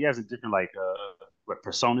different like what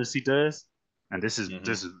personas he does, and this is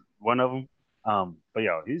one of them. But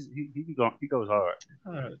yo, he goes hard.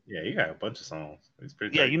 Yeah, he got a bunch of songs. It's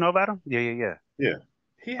pretty. Yeah, tight. you know about him? Yeah.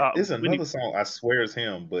 It's another song. I swear it's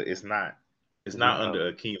him, but it's not. It's not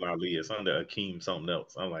under Akeem Ali. It's under Akeem something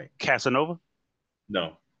else. I'm like Casanova.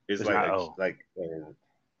 No, it's like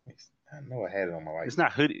I know I had it on my life. It's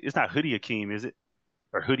not Hoodie. It's not Hoodie Akeem, is it?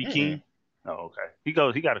 Or Hoodie King? Oh, okay. He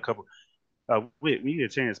got a couple. We need a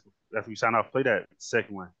chance after we sign off. Play that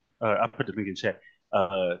second one. I put the link in chat.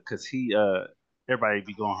 Cause everybody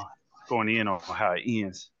be going in on how it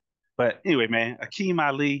ends. But anyway, man, Akeem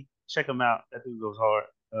Ali, check him out. That dude goes hard.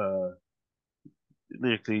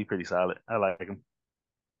 Lyrically pretty solid. I like him.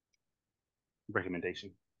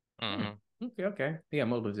 Recommendation. Okay. He got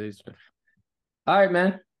multiple diseases. All right,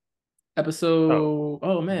 man. Episode.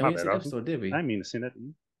 Oh man, we didn't see the episode, did we? I didn't mean to send that to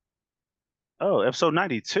you. Oh, episode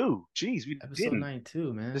 92. Jeez, we episode didn't.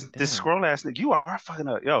 92, man. This scroll ass nigga. You are fucking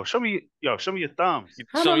up. Yo, show me your thumbs.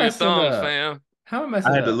 Show me your thumbs, fam. How am I?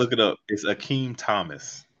 I had to look it up. It's Akeem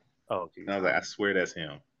Thomas. Oh, okay. And I was like, I swear that's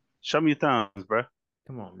him. Show me your thumbs, bro.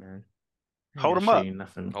 Come on, man. Hold him up.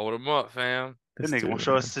 Nothing. Hold him up, fam. This nigga won't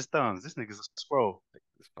show us his thumbs. This nigga's a scroll.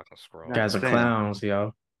 This fucking scroll. Guys are clowns,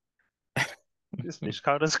 yo. This bitch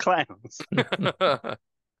called us clowns. All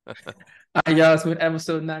right, y'all. It's been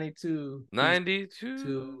episode 92. 92.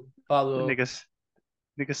 To follow. Nigga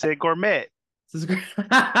said gourmet.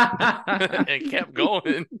 and kept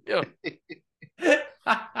going. Yo. This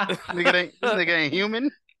nigga ain't human.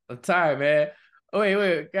 I'm tired, man. Oh,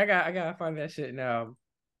 wait. I gotta find that shit now.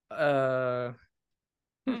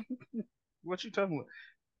 What you talking about?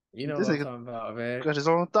 You know This what I'm nigga talking about, man. got his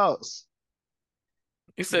own thoughts.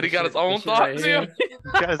 He said he got his own thoughts. Right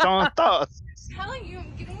got his own thoughts. I'm telling you,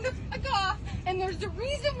 I'm getting the fuck off, and there's a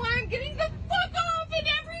reason why I'm getting the fuck off, and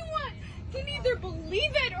everyone can either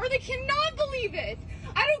believe it or they cannot believe it.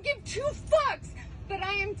 I don't give two fucks, but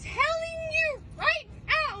I am telling you right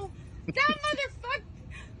now, that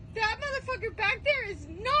motherfucker back there is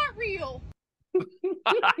not real.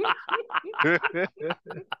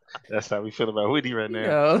 That's how we feel about Whitney right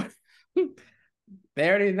now. Yo. They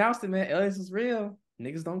already announced it, man. Aliens is real.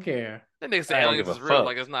 Niggas don't care. That nigga say I don't aliens give a is real fuck.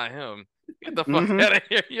 like it's not him. Get the fuck out of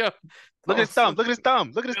here, yo. Look at his thumb. Look at his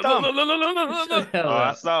thumb. Look at his thumb. Look. Oh,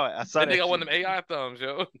 I saw it. I saw That that. nigga got one of them AI thumbs,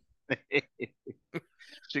 yo.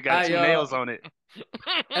 She got two nails on it.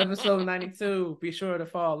 Episode 92. Be sure to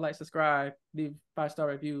follow, like, subscribe, leave 5-star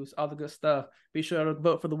reviews, all the good stuff. Be sure to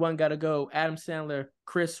vote for the one gotta go. Adam Sandler,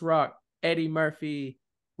 Chris Rock, Eddie Murphy,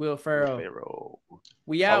 Will Ferrell.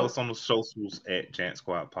 We Follow out. us on the socials at Jant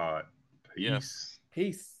Squad Pod. Peace. Yes.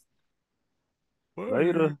 Peace.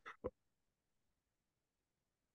 Later.